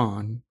Gospel of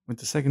John with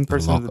the second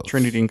person of the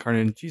Trinity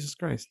incarnate in Jesus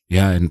Christ.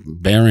 Yeah,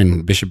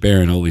 and Bishop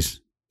Barron always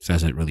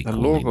says it really cool. The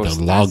logos.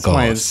 That's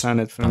why it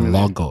sounded familiar. The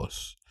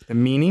logos. The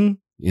meaning?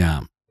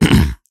 Yeah.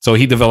 So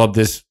he developed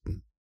this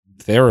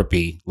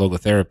therapy,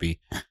 logotherapy,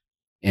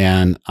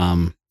 and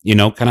you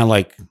know, kind of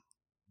like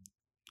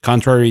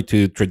contrary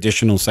to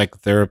traditional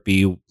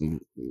psychotherapy,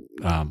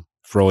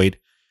 Freud,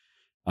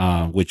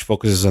 which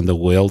focuses on the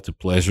will to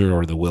pleasure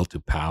or the will to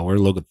power.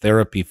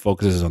 Logotherapy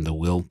focuses on the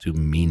will to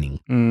meaning.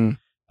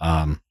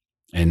 And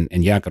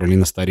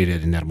Carolina studied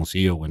it in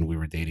Hermosillo when we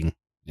were dating,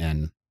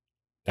 and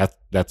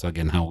that's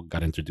again how I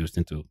got introduced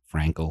into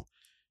Frankl.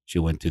 She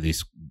went to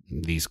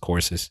these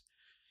courses,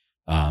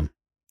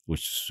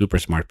 which super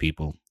smart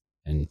people,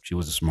 and she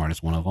was the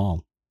smartest one of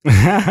all.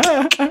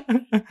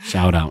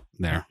 Shout out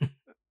there.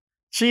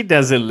 She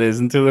doesn't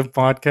listen to the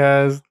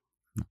podcast.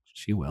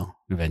 She will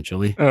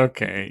eventually.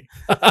 Okay,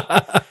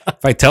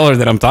 If I tell her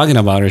that I'm talking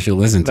about her, she'll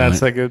listen to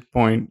that's it. a good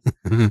point.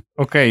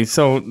 Okay,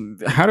 so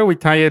how do we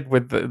tie it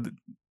with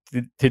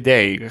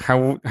today?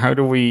 How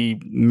do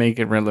we make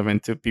it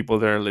relevant to people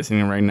that are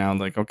listening right now?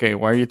 Like, okay,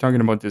 why are you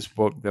talking about this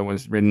book that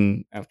was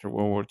written after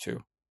World War II?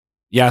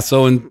 Yeah.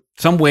 So in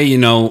some way,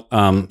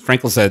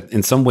 Frankl said,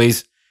 in some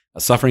ways,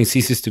 suffering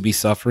ceases to be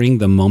suffering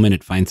the moment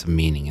it finds a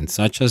meaning, and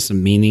such as a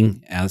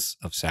meaning as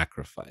of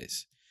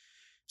sacrifice.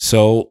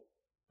 So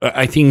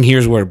I think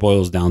here's where it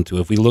boils down to.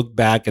 If we look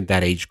back at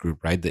that age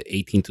group, right, the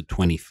 18 to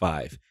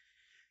 25,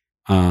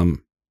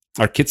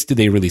 are kids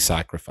today really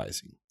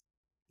sacrificing?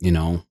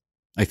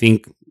 I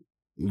think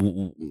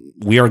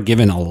we are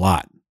given a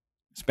lot,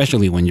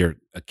 especially when you're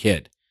a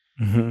kid.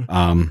 Mm-hmm.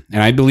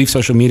 And I believe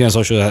social media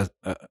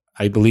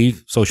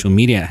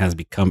has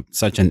become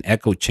such an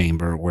echo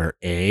chamber where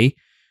A,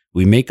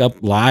 we make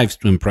up lives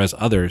to impress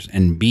others,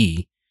 and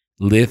B,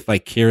 live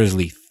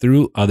vicariously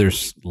through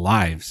others'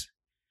 lives,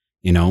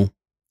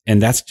 and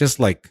that's just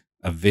like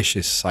a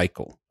vicious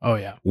cycle. Oh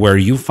yeah. Where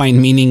you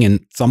find meaning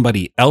in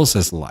somebody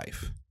else's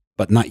life,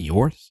 but not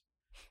yours,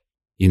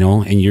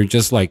 and you're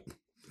just like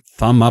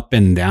thumb up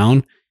and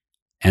down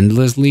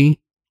endlessly,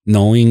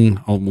 knowing,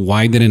 oh,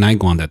 why didn't I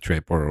go on that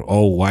trip? Or,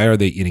 oh, why are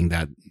they eating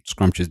that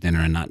scrumptious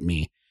dinner and not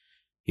me?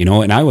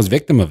 And I was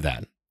victim of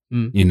that.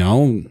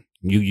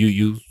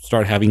 You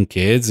start having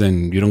kids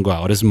and you don't go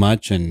out as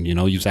much, and,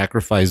 you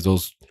sacrifice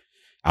those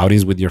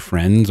outings with your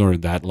friends, or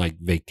that like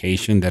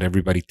vacation that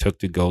everybody took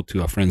to go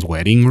to a friend's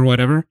wedding or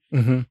whatever.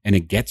 Mm-hmm. And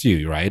it gets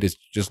you, right? It's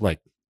just like,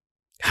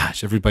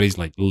 gosh, everybody's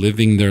like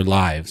living their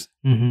lives,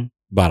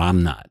 but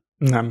I'm not.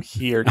 I'm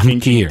here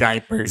changing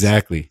diapers.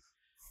 Exactly.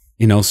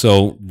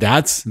 So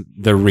that's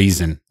the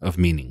reason of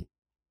meaning.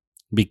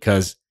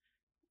 Because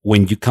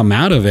when you come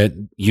out of it,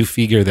 you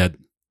figure that,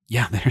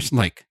 yeah, there's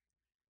like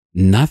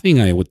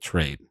nothing I would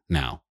trade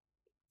now.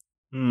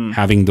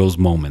 Having those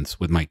moments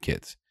with my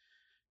kids.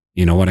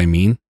 You know what I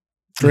mean?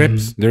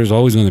 Trips, there's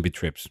always going to be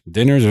trips.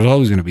 Dinners, there's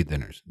always going to be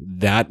dinners.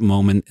 That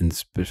moment, and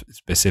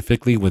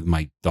specifically with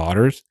my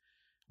daughters,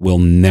 will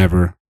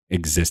never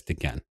exist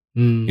again.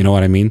 You know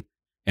what I mean?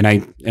 And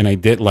I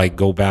did like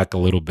go back a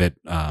little bit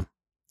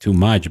too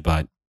much,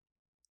 but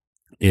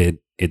it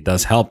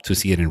does help to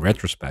see it in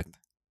retrospect.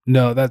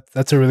 No,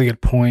 that's a really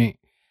good point.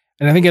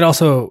 And I think it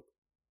also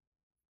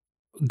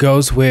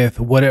goes with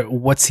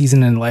what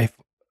season in life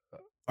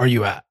are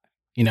you at?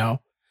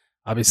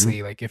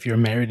 Obviously, like if you're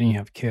married and you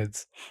have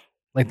kids,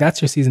 like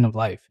that's your season of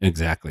life.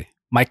 Exactly.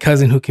 My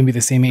cousin, who can be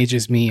the same age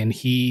as me, and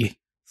he's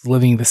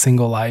living the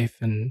single life,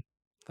 and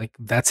like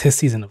that's his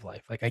season of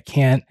life. Like I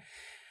can't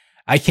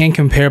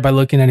compare by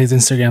looking at his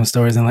Instagram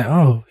stories and like,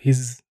 oh,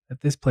 he's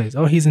at this place.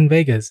 Oh, he's in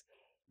Vegas,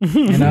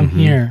 and I'm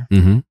here.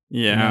 Mm-hmm.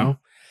 Yeah.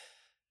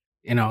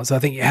 So I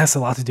think it has a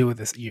lot to do with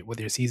this, with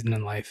your season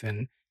in life,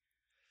 and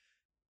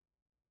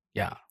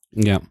yeah.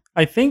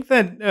 I think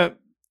that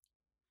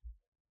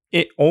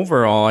it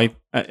overall,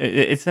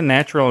 it's a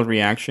natural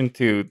reaction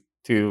to.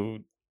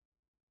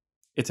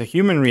 It's a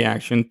human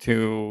reaction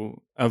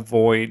to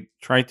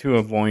try to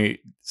avoid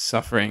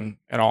suffering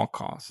at all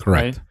costs.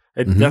 Correct.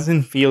 Right? It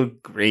doesn't feel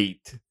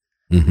great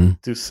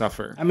to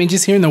suffer. I mean,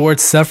 just hearing the word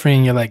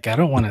suffering, you're like, I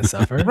don't want to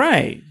suffer.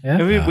 Right. Yeah.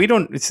 I mean, we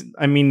don't.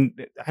 I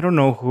don't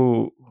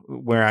know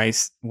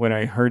when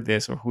I heard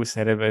this or who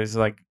said it, but it's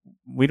like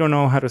we don't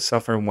know how to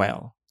suffer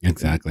well.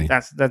 Exactly.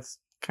 That's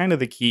kind of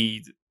the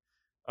key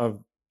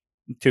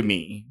to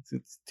me,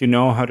 to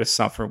know how to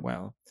suffer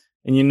well.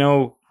 And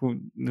who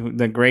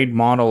the great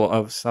model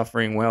of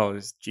suffering well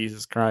is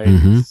Jesus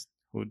Christ,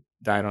 who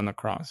died on the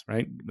cross,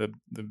 right?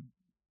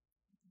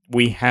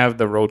 We have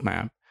the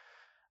roadmap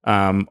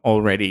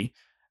already,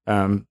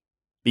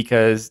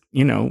 because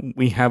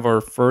we have our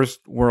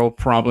first world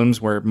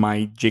problems where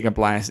my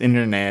gigablast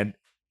internet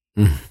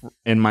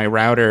and my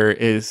router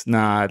is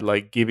not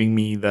like giving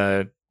me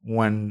the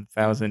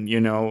 1,000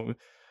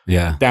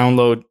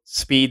 download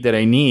speed that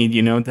I need.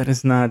 That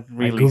is not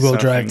really my Google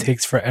suffering. Drive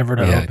takes forever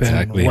to open.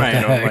 Exactly. What Right. the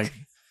heck? Like,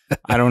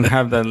 I don't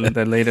have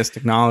the latest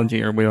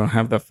technology, or we don't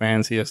have the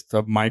fanciest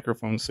of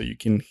microphones so you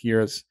can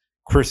hear us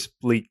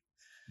crisply.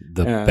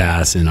 The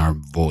bass in our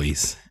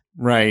voice.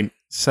 Right.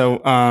 So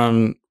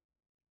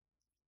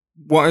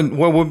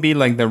what would be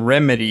like the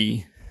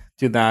remedy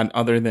to that,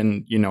 other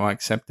than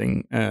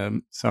accepting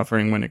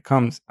suffering when it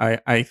comes?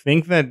 I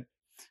think that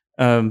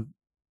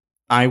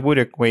I would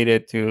equate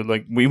it to,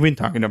 like, we've been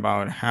talking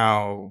about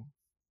how,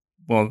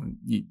 well,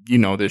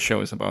 this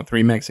show is about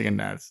three Mexican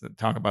dads that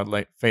talk about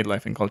faith,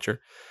 life, and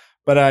culture.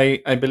 But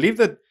I believe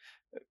that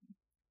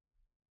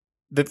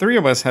the three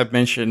of us have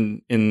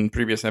mentioned in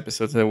previous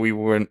episodes that we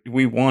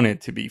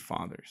wanted to be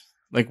fathers.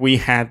 Like, we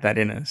had that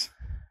in us,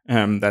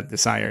 that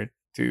desire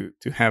to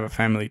have a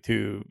family,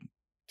 to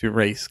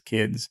raise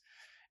kids.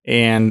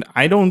 And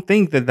I don't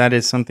think that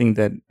is something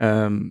that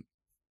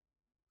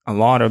a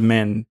lot of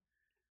men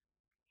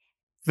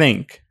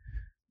think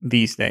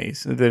these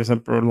days. There's a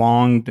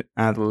prolonged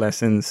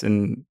adolescence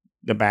in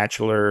The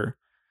Bachelor,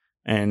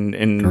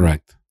 and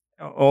Correct.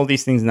 all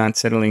these things not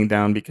settling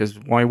down, because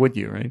why would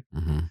you, right?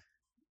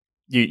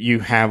 you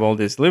have all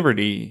this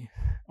liberty,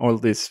 all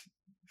this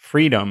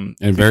freedom,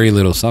 And very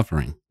little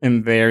suffering.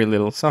 and very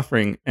little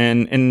suffering.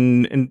 And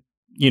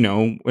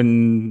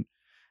when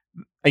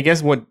I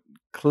guess what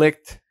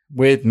clicked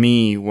with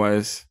me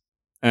was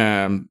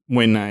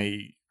when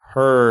I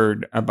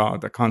heard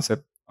about the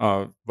concept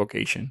of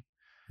vocation,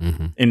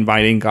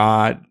 inviting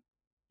God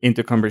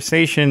into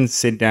conversation,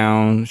 sit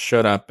down,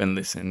 shut up and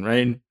listen,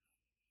 right?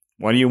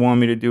 What do you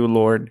want me to do,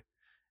 Lord?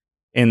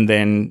 And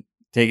then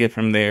take it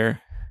from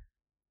there.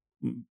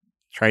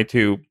 Try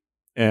to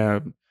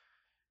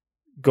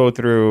go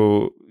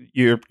through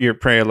your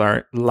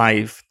prayer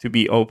life to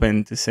be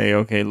open to say,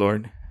 okay,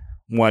 Lord,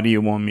 what do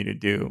you want me to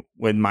do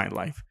with my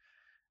life?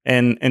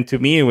 And to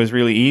me, it was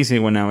really easy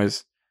when I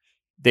was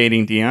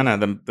dating Diana.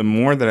 The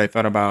more that I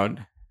thought about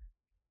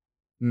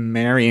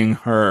marrying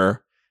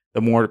her,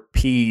 the more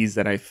peace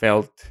that I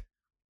felt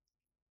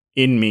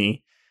in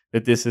me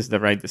that this is the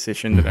right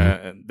decision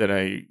that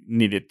I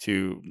needed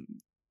to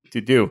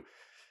do.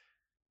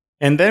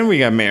 And then we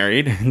got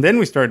married, and then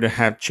we started to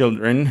have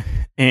children,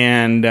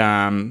 and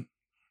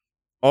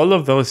all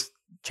of those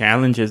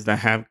challenges that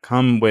have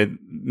come with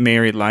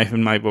married life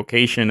and my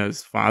vocation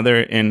as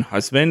father and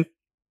husband,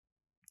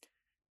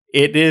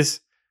 it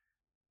is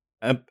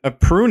a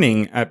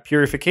pruning, a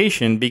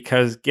purification,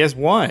 because guess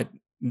what?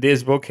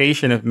 This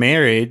vocation of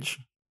marriage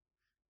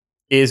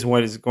is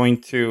what is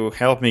going to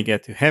help me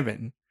get to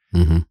heaven.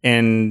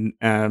 And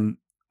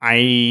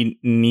I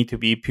need to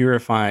be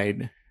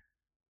purified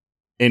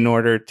in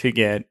order to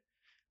get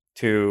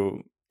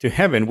to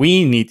heaven.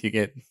 We need to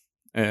get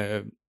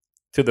to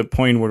the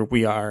point where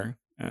we are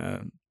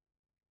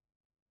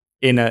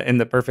in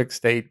the perfect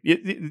state.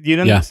 You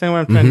don't understand what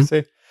I'm trying to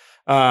say?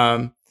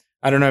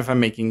 I don't know if I'm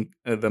making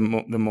the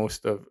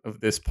most of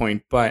this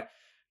point, but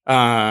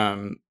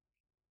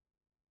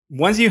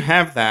once you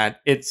have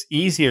that, it's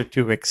easier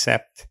to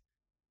accept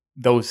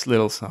those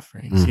little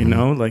sufferings,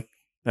 like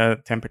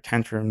the temper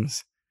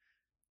tantrums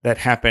that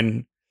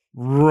happen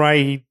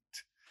right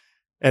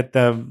at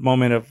the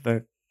moment of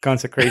the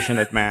consecration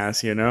at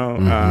Mass,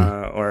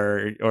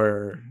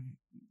 or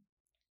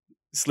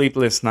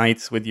sleepless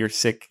nights with your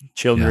sick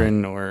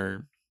children,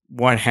 or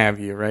what have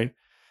you, right?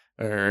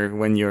 Or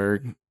when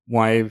your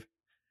wife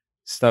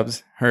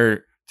stubs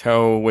her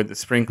toe with the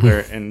sprinkler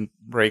and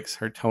breaks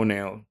her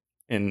toenail,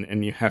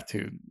 and you have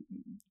to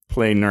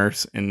play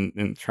nurse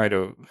and try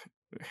to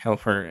help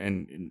her,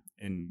 and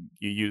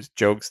you use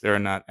jokes that are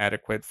not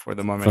adequate for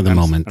the moment.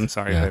 I'm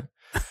sorry, babe.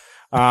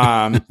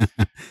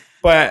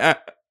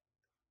 But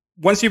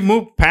once you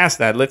move past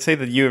that, let's say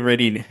that you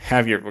already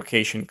have your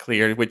vocation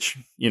clear, which,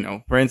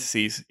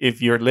 parentheses,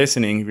 if you're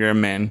listening, if you're a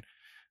man,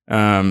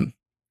 and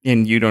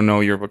you don't know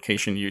your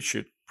vocation, you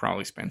should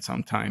probably spend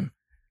some time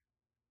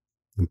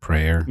in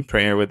prayer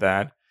with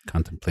that.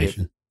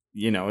 Contemplation.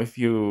 If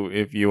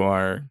you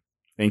are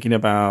thinking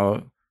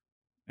about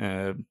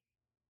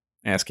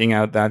asking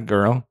out that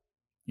girl,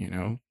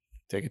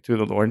 take it to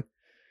the Lord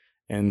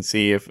and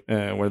see if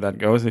where that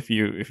goes. If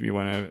you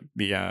want to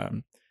be a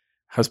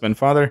husband,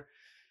 father,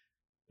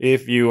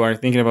 if you are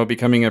thinking about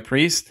becoming a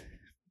priest,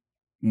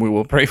 we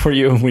will pray for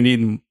you. We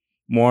need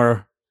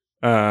more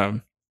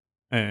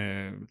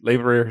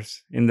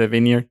laborers in the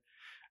vineyard.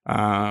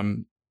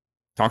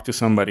 Talk to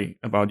somebody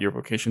about your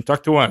vocation.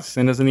 Talk to us.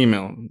 Send us an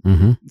email.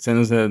 Send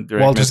us a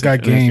direct Walter's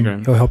got game.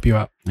 Instagram. He'll help you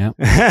out. Yeah.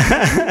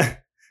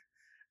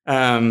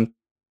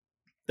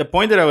 The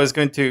point that I was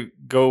going to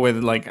go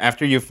with, like,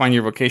 after you find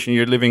your vocation,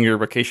 you're living your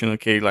vocation.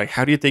 Okay, like,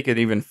 how do you take it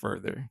even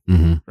further,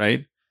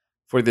 right?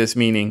 For this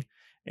meaning,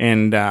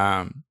 and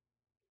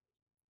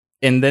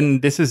then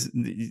this is,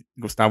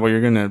 Gustavo,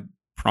 you're gonna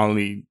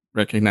probably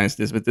recognize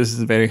this, but this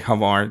is a very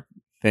Havard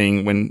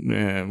thing.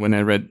 When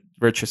I read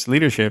Virtuous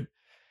Leadership,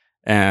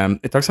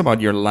 it talks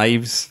about your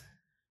life's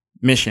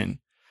mission.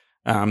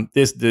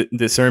 This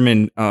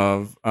discernment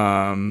of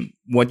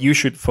what you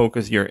should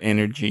focus your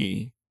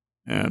energy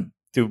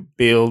to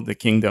build the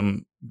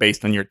kingdom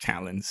based on your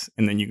talents,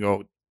 and then you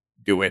go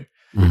do it.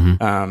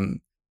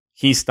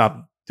 He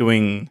stopped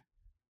doing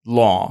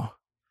law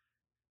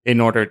in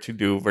order to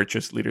do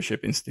Virtuous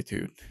Leadership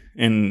Institute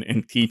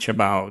and teach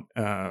about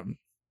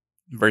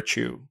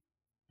virtue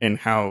and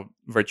how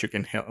virtue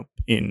can help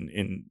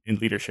in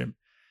leadership.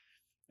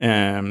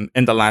 And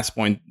the last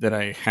point that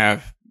I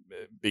have,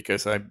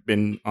 because I've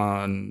been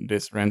on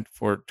this rant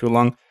for too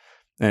long,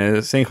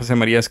 Saint Jose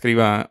Maria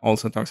Escriva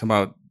also talks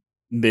about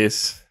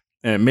this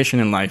mission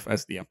in life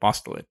as the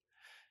apostolate.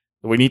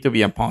 We need to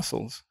be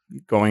apostles,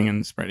 going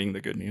and spreading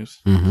the good news.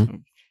 So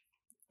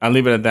I'll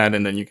leave it at that,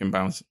 and then you can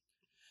bounce.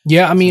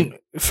 Yeah, I mean,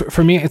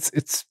 for me,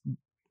 it's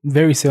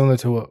very similar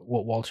to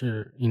what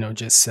Walter,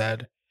 just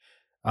said.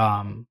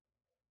 Once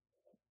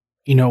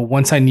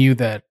I knew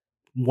that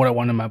what I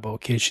wanted my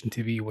vocation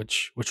to be,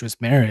 which was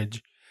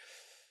marriage,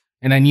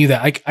 and I knew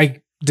that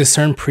I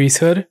discerned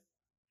priesthood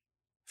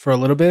for a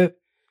little bit,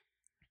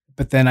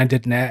 but then I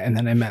did net, and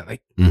then I met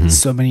like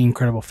so many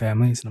incredible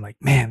families, and I'm like,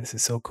 man, this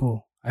is so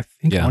cool. I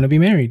think I want to be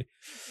married.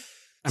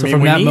 So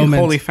from that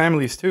moment, holy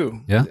families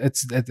too. Yeah,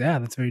 that's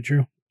very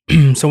true.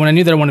 So when I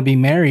knew that I want to be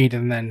married,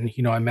 and then,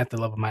 I met the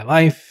love of my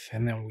life,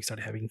 and then we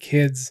started having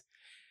kids,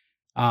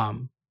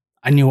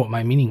 I knew what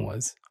my meaning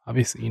was.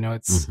 Obviously,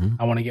 it's,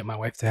 I want to get my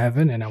wife to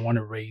heaven, and I want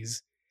to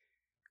raise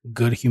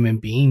good human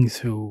beings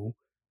who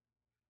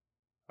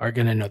are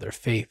going to know their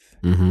faith.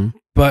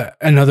 But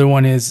another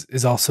one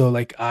is also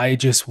like, I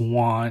just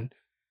want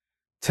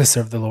to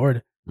serve the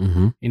Lord.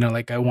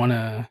 Like I want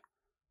to,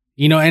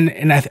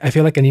 and I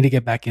feel like I need to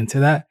get back into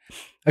that.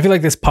 I feel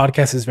like this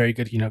podcast is very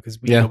good, because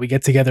we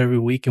get together every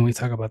week and we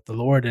talk about the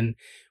Lord, and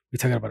we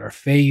talk about our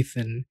faith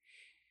and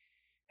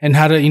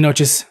how to,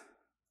 just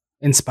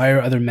inspire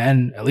other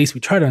men. At least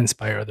we try to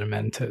inspire other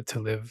men to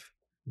live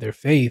their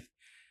faith.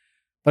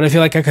 But I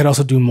feel like I could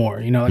also do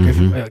more, like I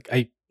feel like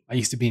I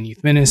used to be in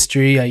youth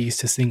ministry. I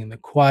used to sing in the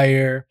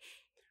choir.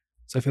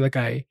 So I feel like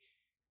I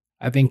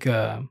think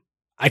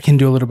I can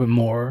do a little bit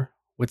more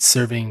with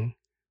serving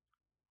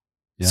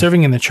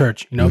in the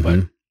church,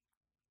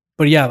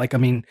 but yeah, like, I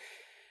mean,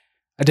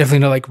 I definitely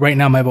know, like, right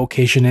now my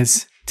vocation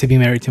is to be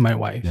married to my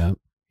wife. Yeah.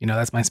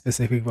 That's my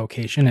specific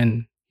vocation,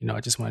 and I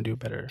just want to do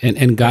better.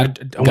 And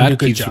God I want to do a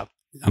good keeps, job.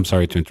 I'm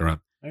sorry to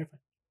interrupt.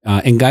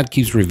 And God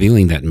keeps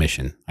revealing that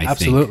mission, I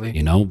Absolutely.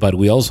 think, but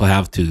we also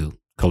have to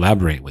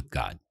collaborate with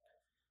God.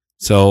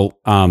 So,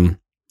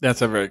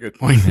 that's a very good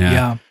point.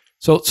 Yeah.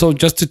 So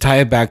just to tie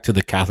it back to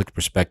the Catholic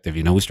perspective,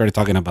 we started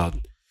talking about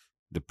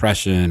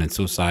depression and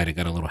suicide. It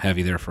got a little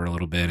heavy there for a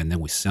little bit, and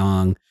then we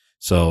sung.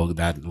 So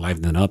that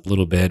livened it up a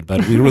little bit,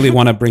 but we really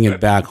want to bring it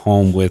back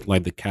home with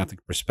like the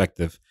Catholic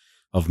perspective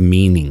of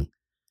meaning,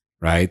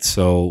 right?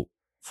 So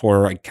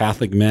for a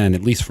Catholic man,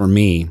 at least for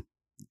me,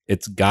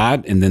 it's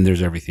God, and then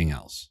there's everything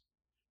else,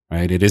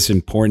 right? It is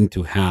important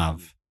to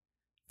have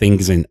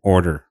things in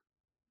order,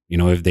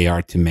 if they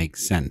are to make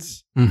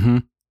sense.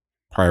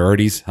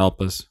 Priorities help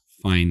us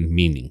find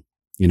meaning,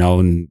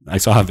 and I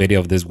saw a video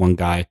of this one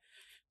guy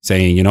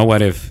saying,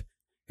 if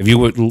you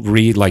would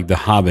read like The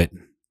Hobbit,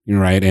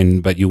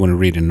 right, but you want to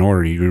read in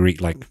order, you read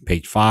like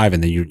page 5,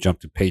 and then you jump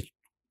to page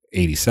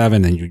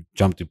 87, and you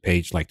jump to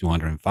page like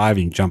 205,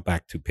 and you jump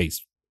back to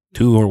page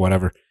 2 or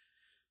whatever.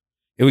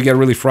 It would get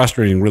really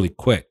frustrating really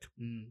quick,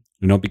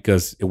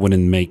 because it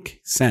wouldn't make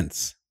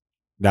sense.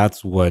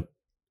 That's what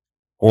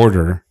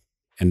order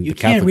and you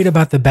can't read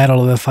about the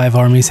Battle of the Five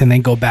Armies and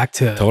then go back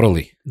to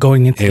totally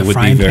going into the frying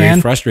pan. It would be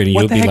very frustrating.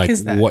 You'll be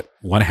like,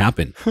 what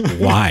happened?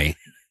 Why?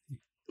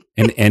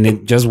 And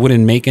it just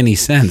wouldn't make any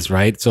sense,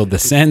 right? So the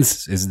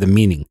sense is the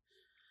meaning,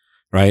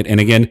 right? And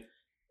again,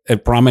 a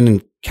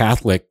prominent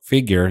Catholic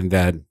figure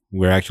that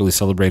we're actually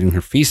celebrating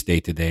her feast day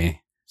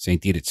today,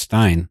 Saint Edith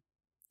Stein,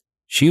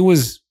 she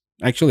was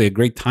actually a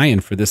great tie-in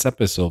for this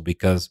episode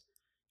because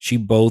she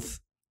both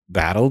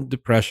battled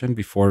depression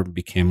before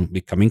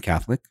becoming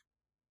Catholic,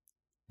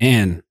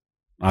 and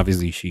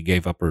obviously she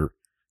gave up her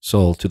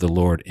soul to the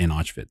Lord in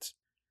Auschwitz.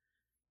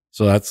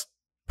 So that's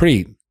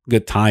pretty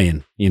good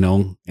tie-in,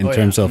 in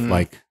terms of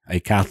like a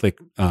Catholic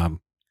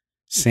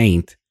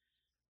saint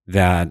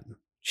that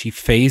she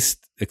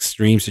faced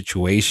extreme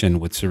situation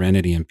with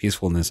serenity and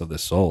peacefulness of the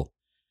soul.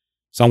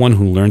 Someone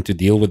who learned to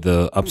deal with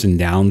the ups and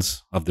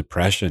downs of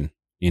depression,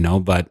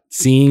 but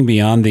seeing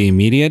beyond the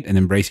immediate and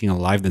embracing a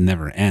life that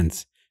never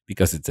ends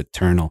because it's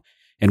eternal,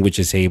 and which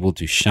is able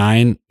to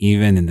shine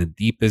even in the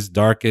deepest,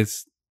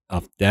 darkest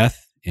of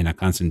death in a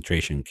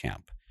concentration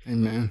camp.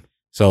 Amen.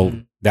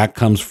 So that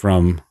comes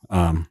from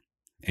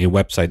a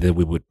website that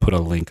we would put a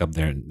link up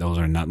there. Those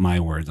are not my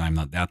words. I'm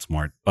not that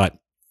smart. But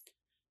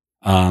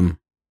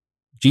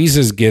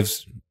Jesus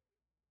gives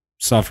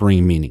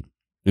suffering meaning.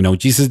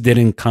 Jesus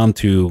didn't come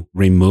to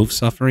remove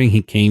suffering.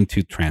 He came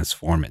to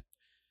transform it.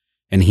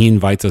 And he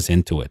invites us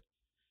into it,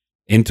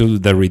 into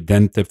the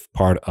redemptive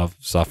part of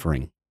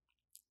suffering.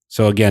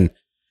 So again,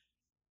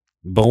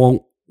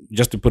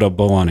 just to put a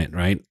bow on it,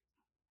 right?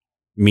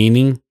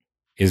 Meaning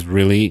is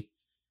really,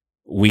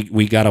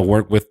 we got to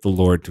work with the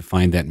Lord to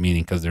find that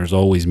meaning, because there's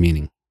always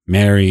meaning.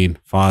 Married,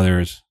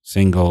 fathers,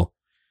 single,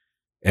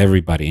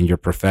 everybody in your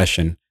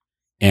profession.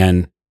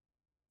 And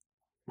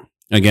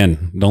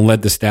again, don't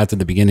let the stats at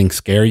the beginning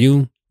scare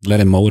you.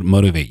 Let it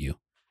motivate you.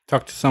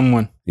 Talk to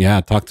someone.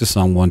 Yeah, talk to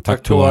someone.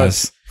 Talk to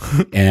us.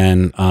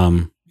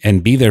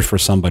 and be there for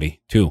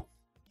somebody too,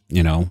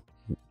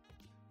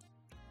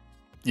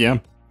 Yeah.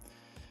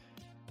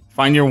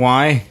 Find your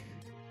why.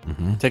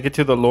 Take it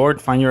to the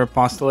Lord. Find your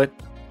apostolate.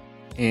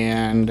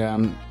 And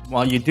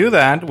while you do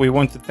that, we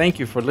want to thank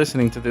you for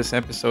listening to this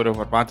episode of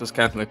Barbatos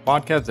Catholic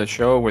Podcast, a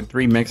show where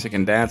three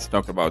Mexican dads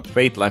talk about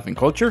faith, life, and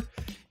culture.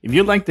 If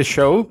you like the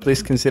show,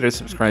 please consider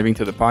subscribing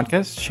to the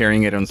podcast,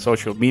 sharing it on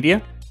social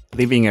media,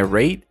 leaving a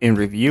rate and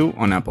review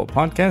on Apple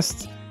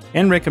Podcasts,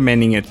 and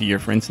recommending it to your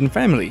friends and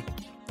family.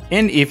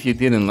 And if you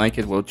didn't like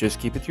it, well, just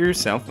keep it to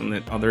yourself and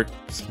let others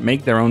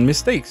make their own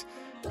mistakes.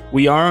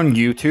 We are on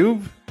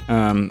YouTube,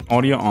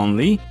 audio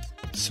only.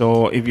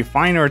 So if you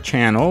find our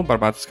channel,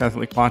 Barbatos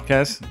Catholic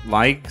Podcast,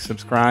 like,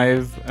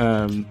 subscribe,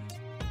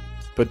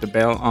 put the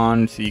bell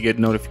on so you get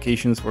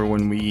notifications for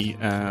when we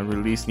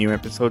release new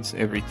episodes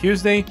every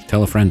Tuesday.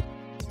 Tell a friend.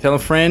 Tell a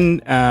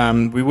friend.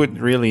 We would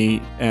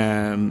really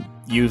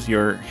use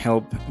your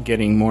help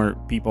getting more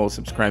people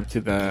subscribed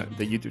to the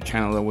YouTube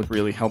channel. That would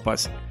really help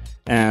us.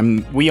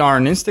 We are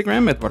on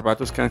Instagram at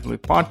Barbatos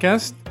Catholic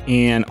Podcast,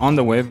 and on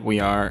the web we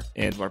are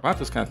at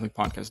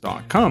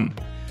barbatoscatholicpodcast.com.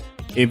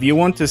 If you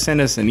want to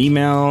send us an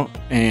email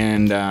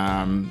and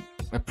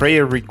a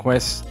prayer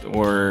request,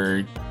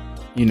 or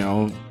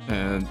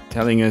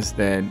telling us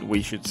that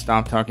we should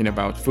stop talking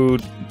about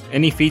food,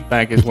 any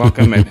feedback is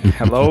welcome at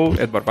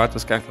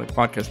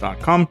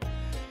hello@barbatoscatholicpodcast.com.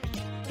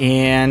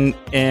 And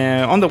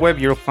on the web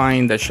you'll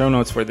find the show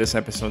notes for this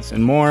episodes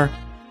and more.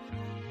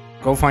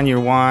 Go find your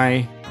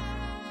why,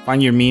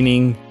 find your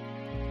meaning,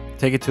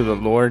 take it to the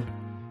Lord,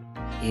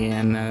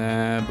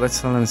 and bless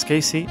Helena's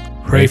Casey.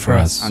 Pray for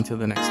us. Until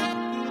the next time.